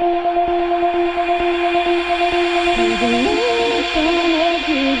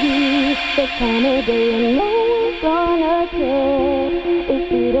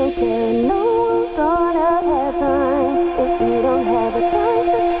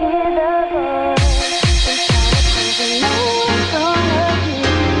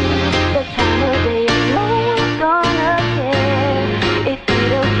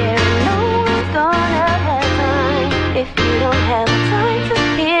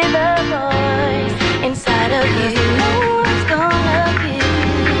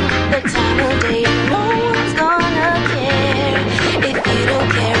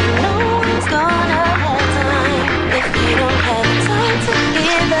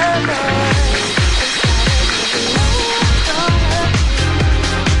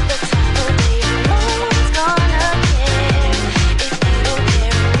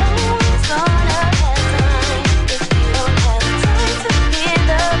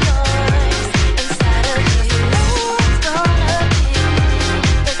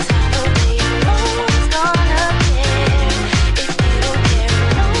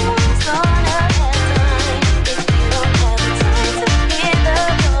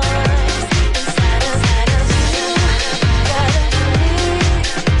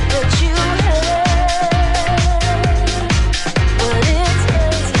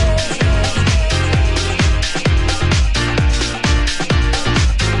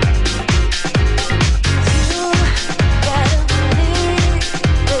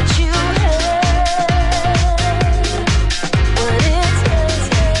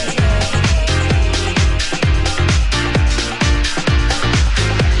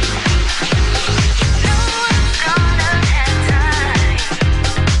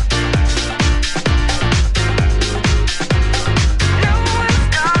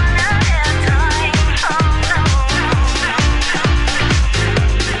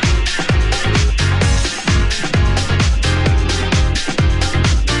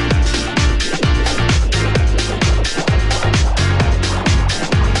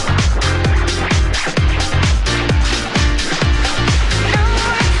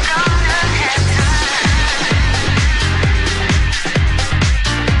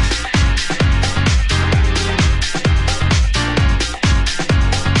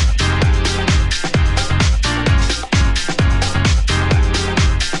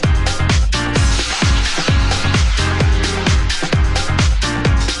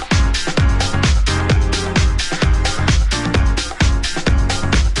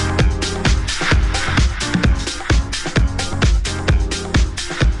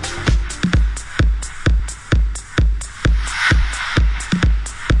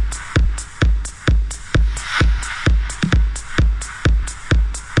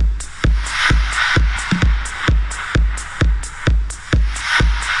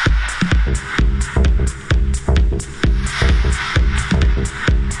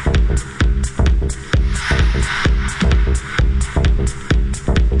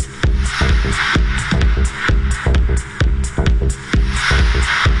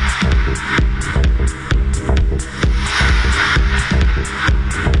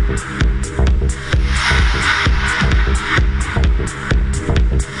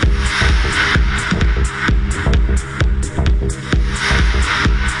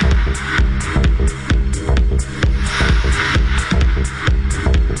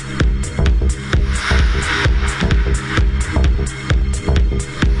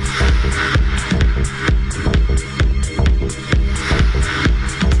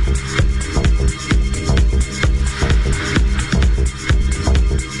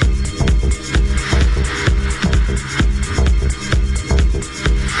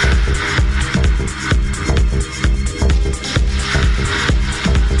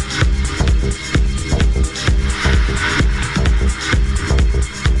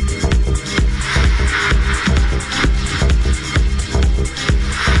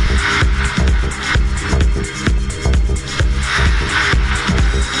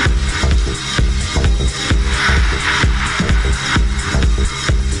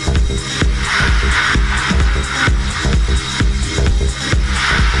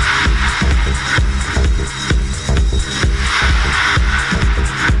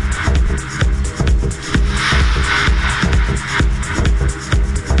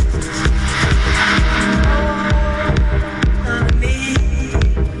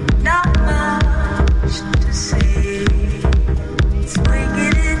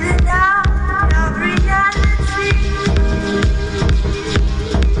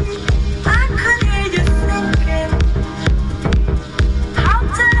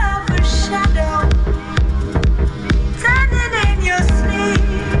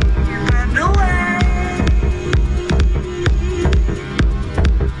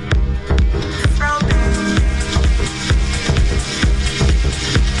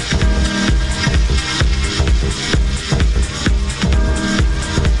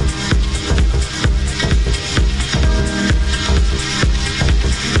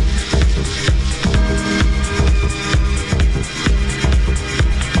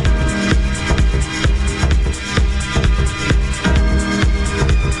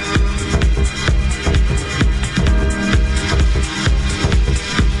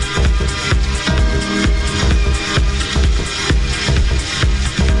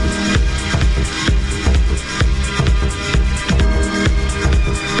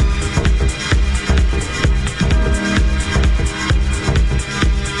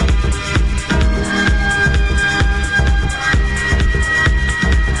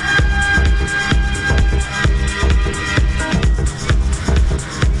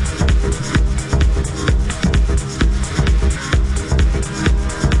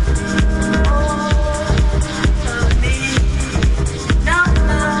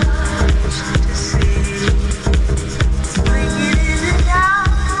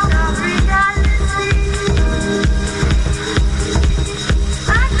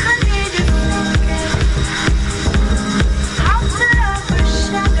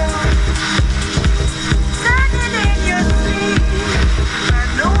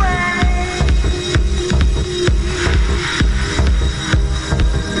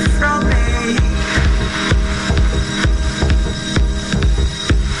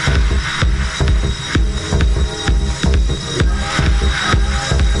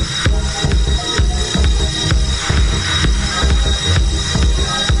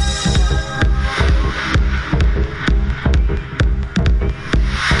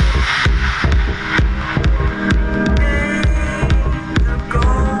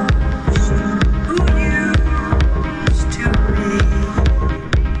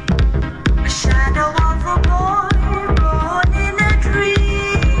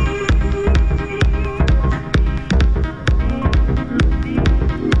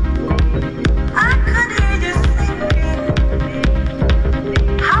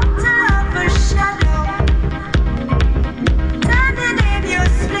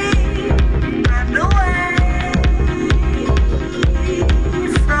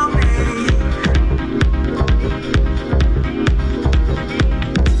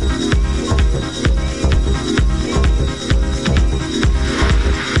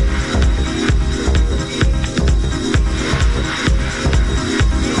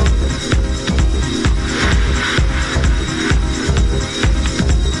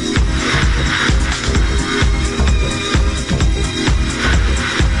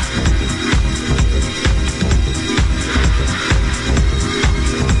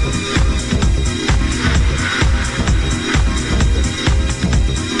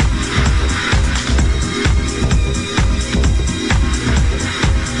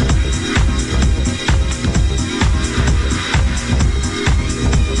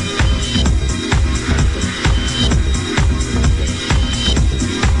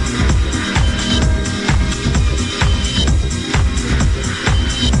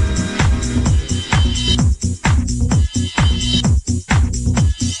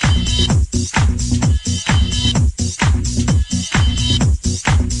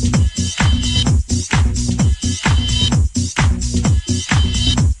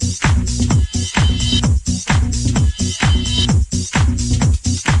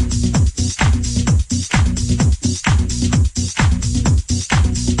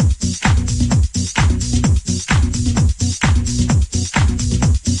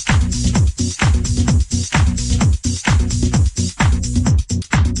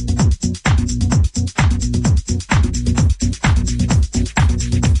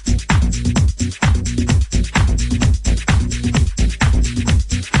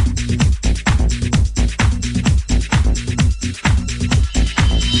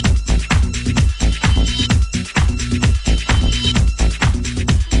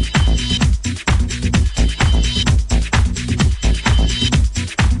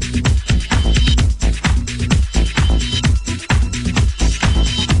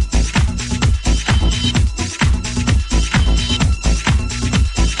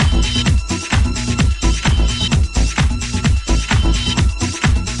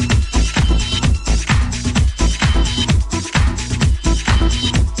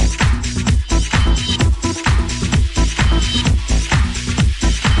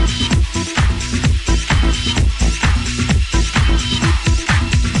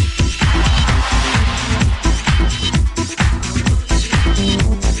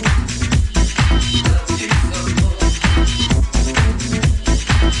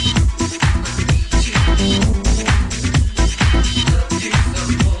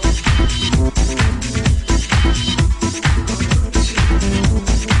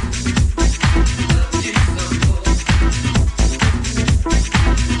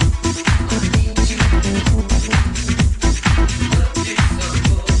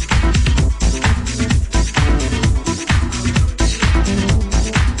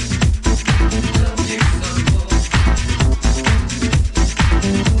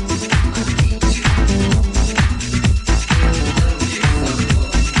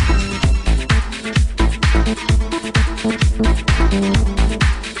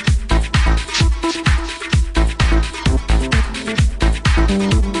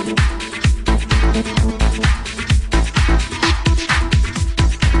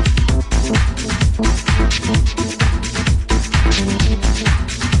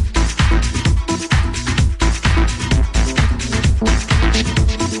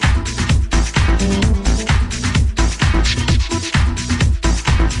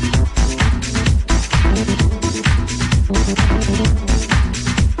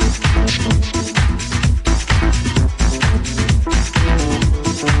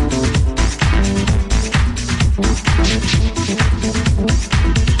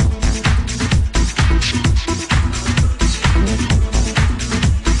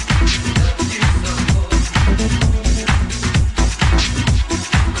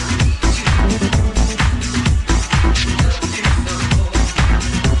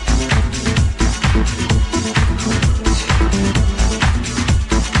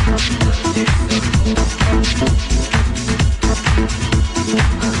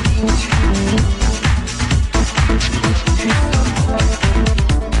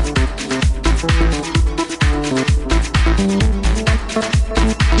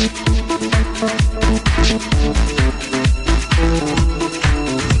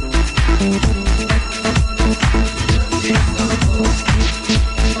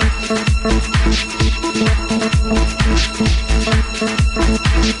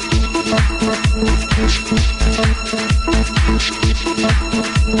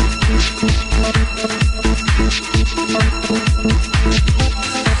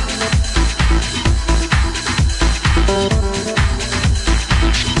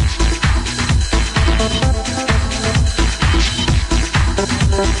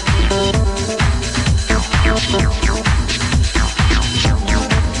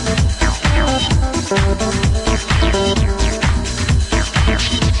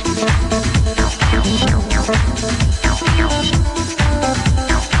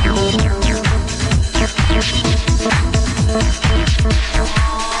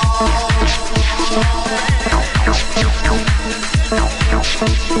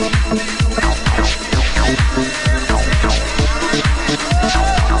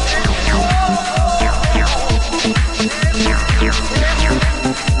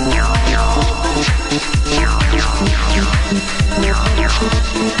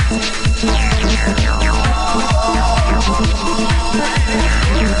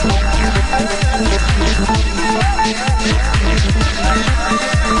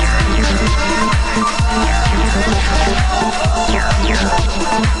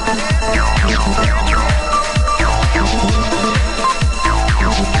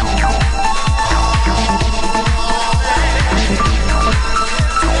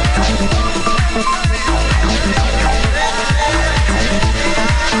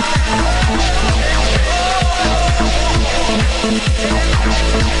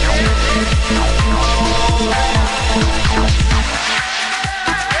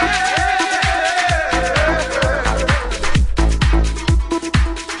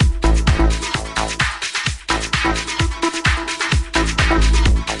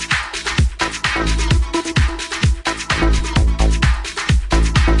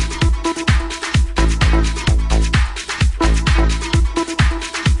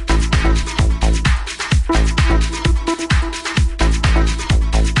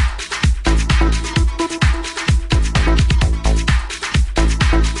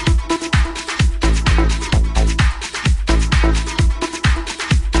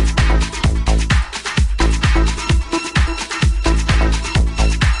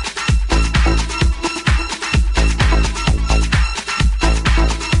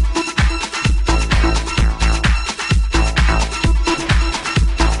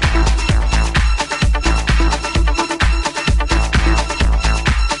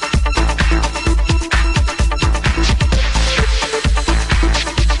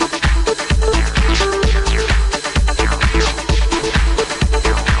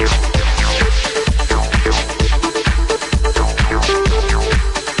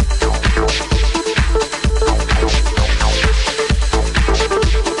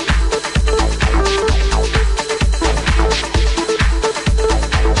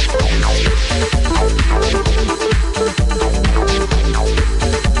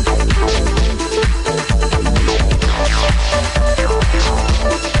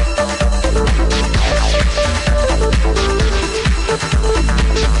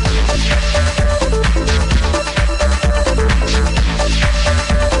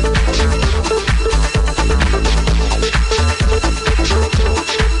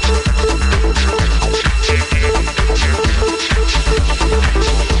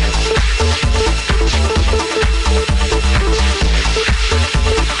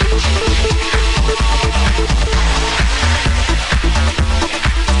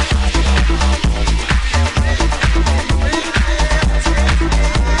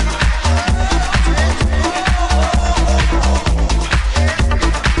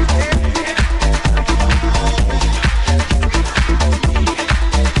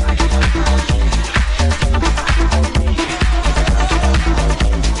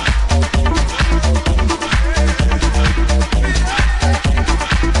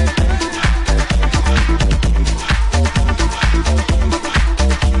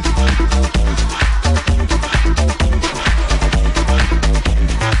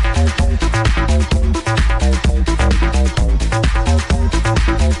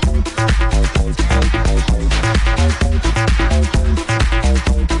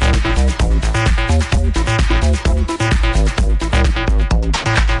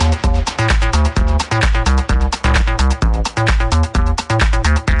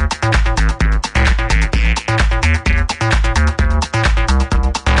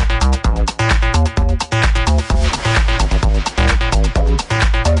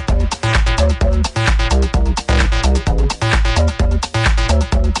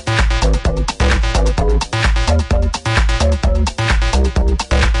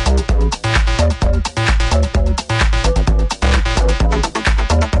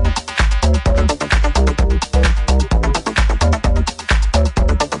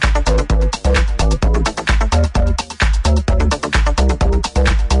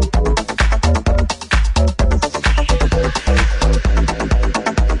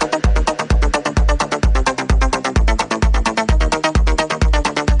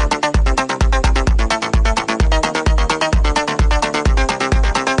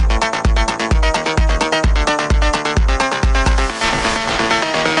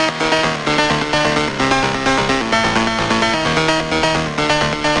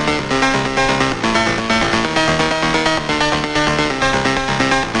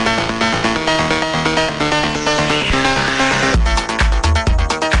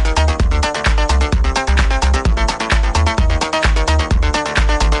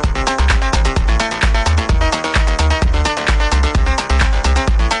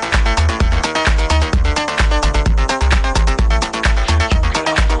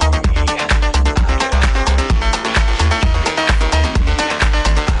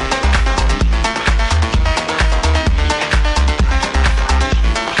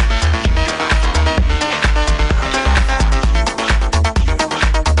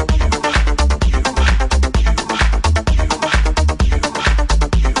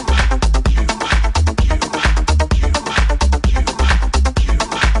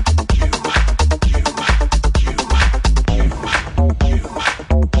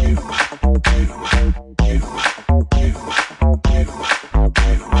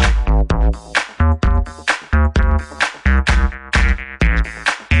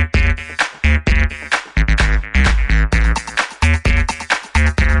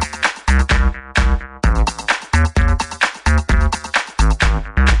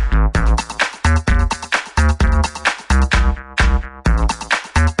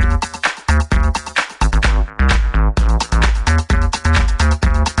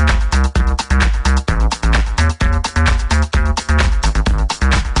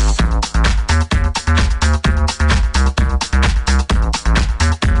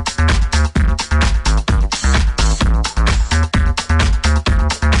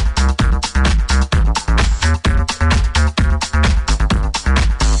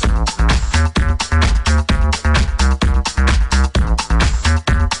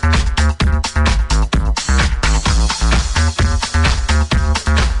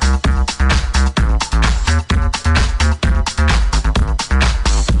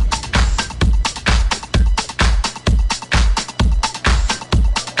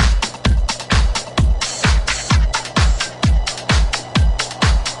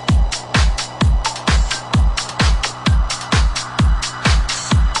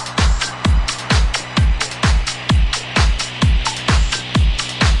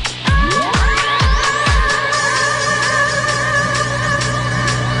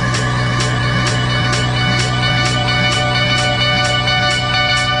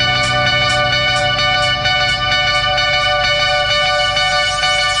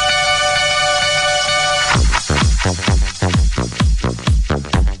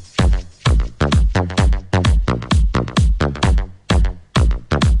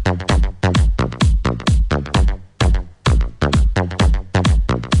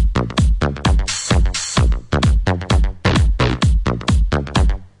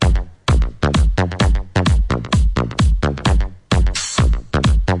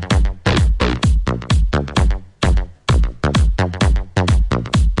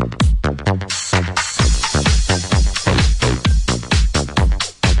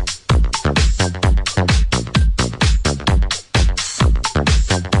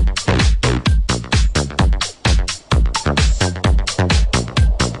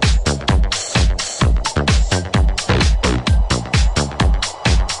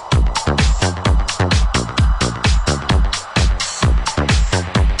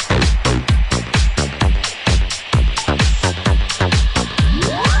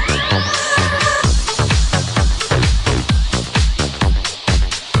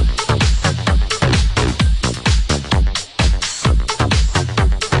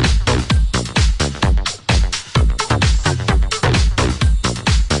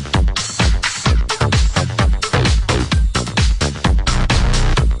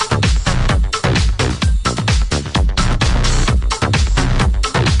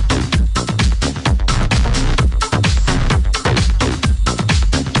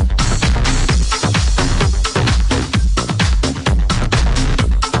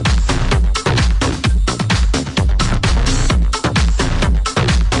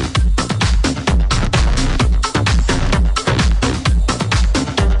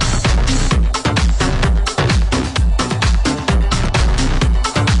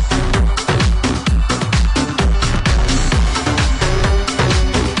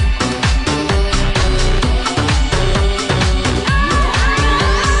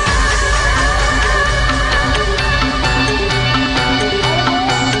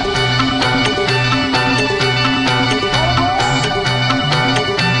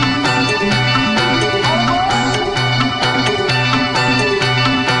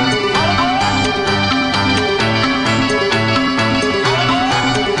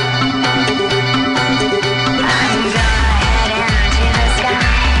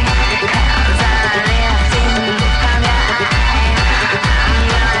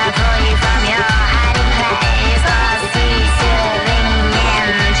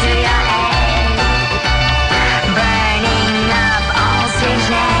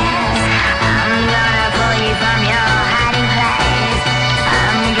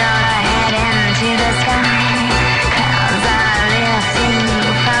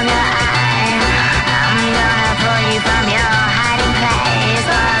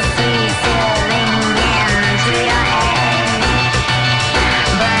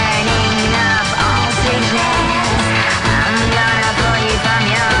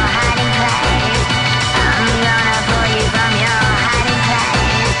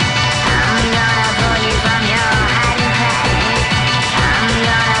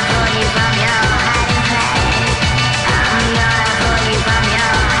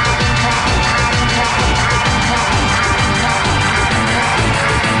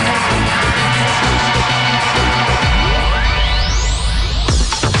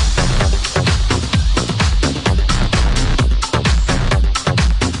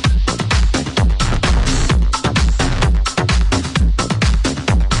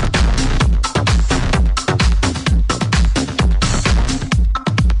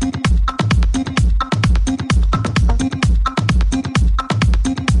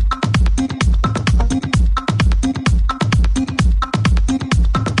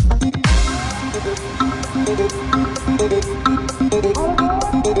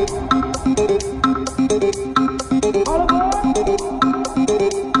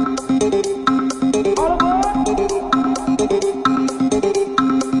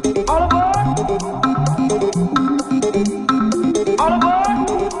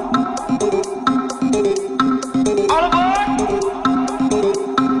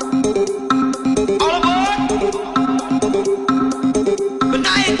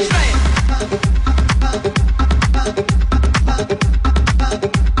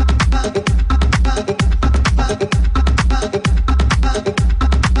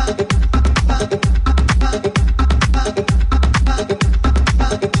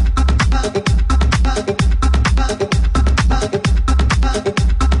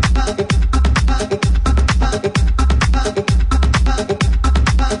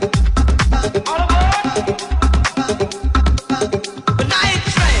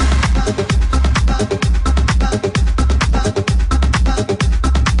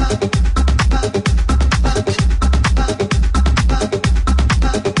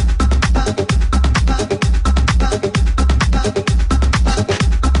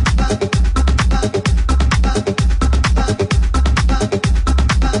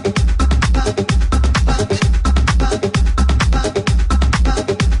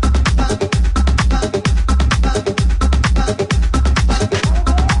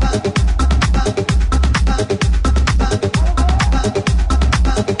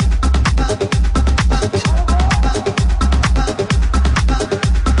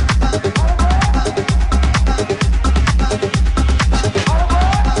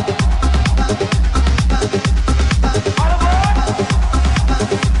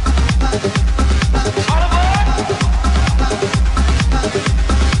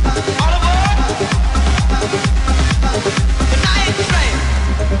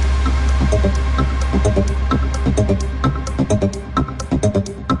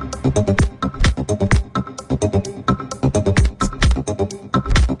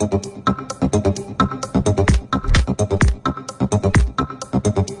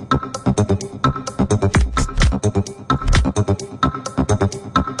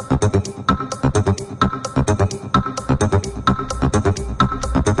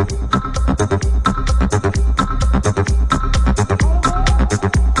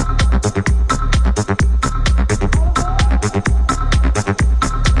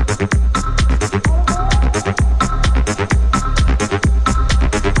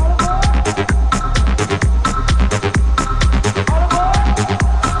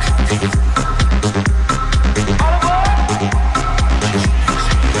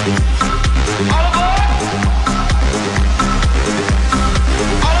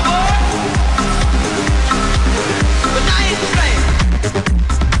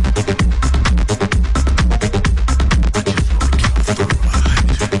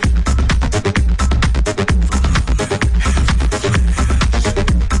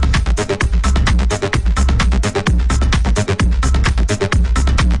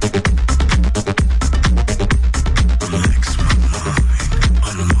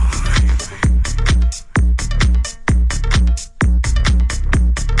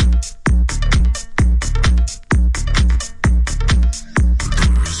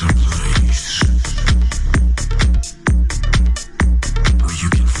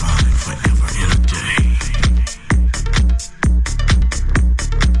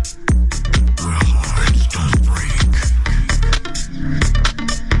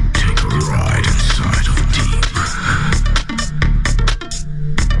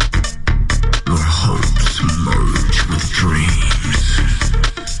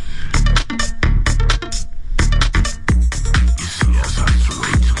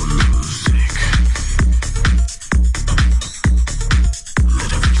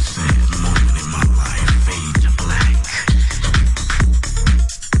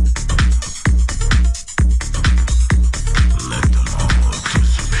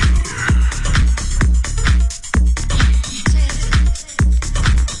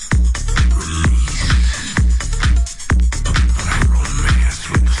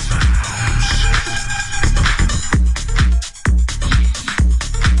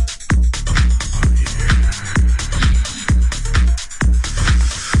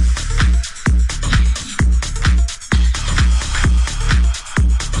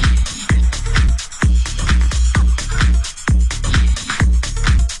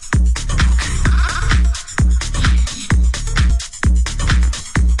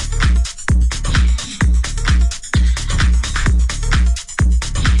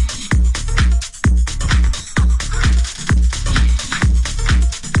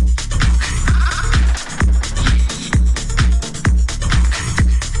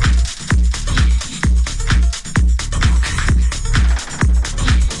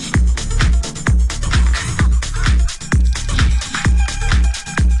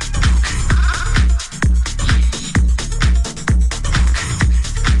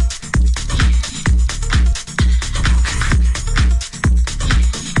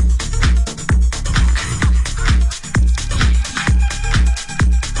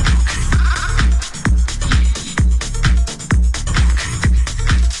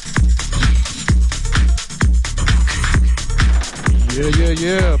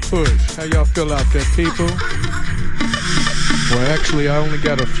Yeah, push. How y'all feel out there, people? Well, actually, I only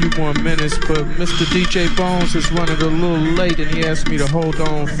got a few more minutes, but Mr. DJ Bones is running a little late, and he asked me to hold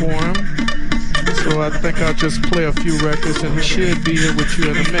on for him. So I think I'll just play a few records, and he should be here with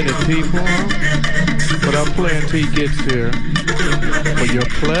you in a minute, people. But I'll play until he gets here. For your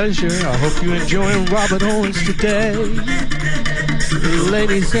pleasure, I hope you're enjoying Robert Owens today.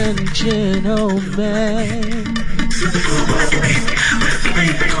 Ladies and gentlemen.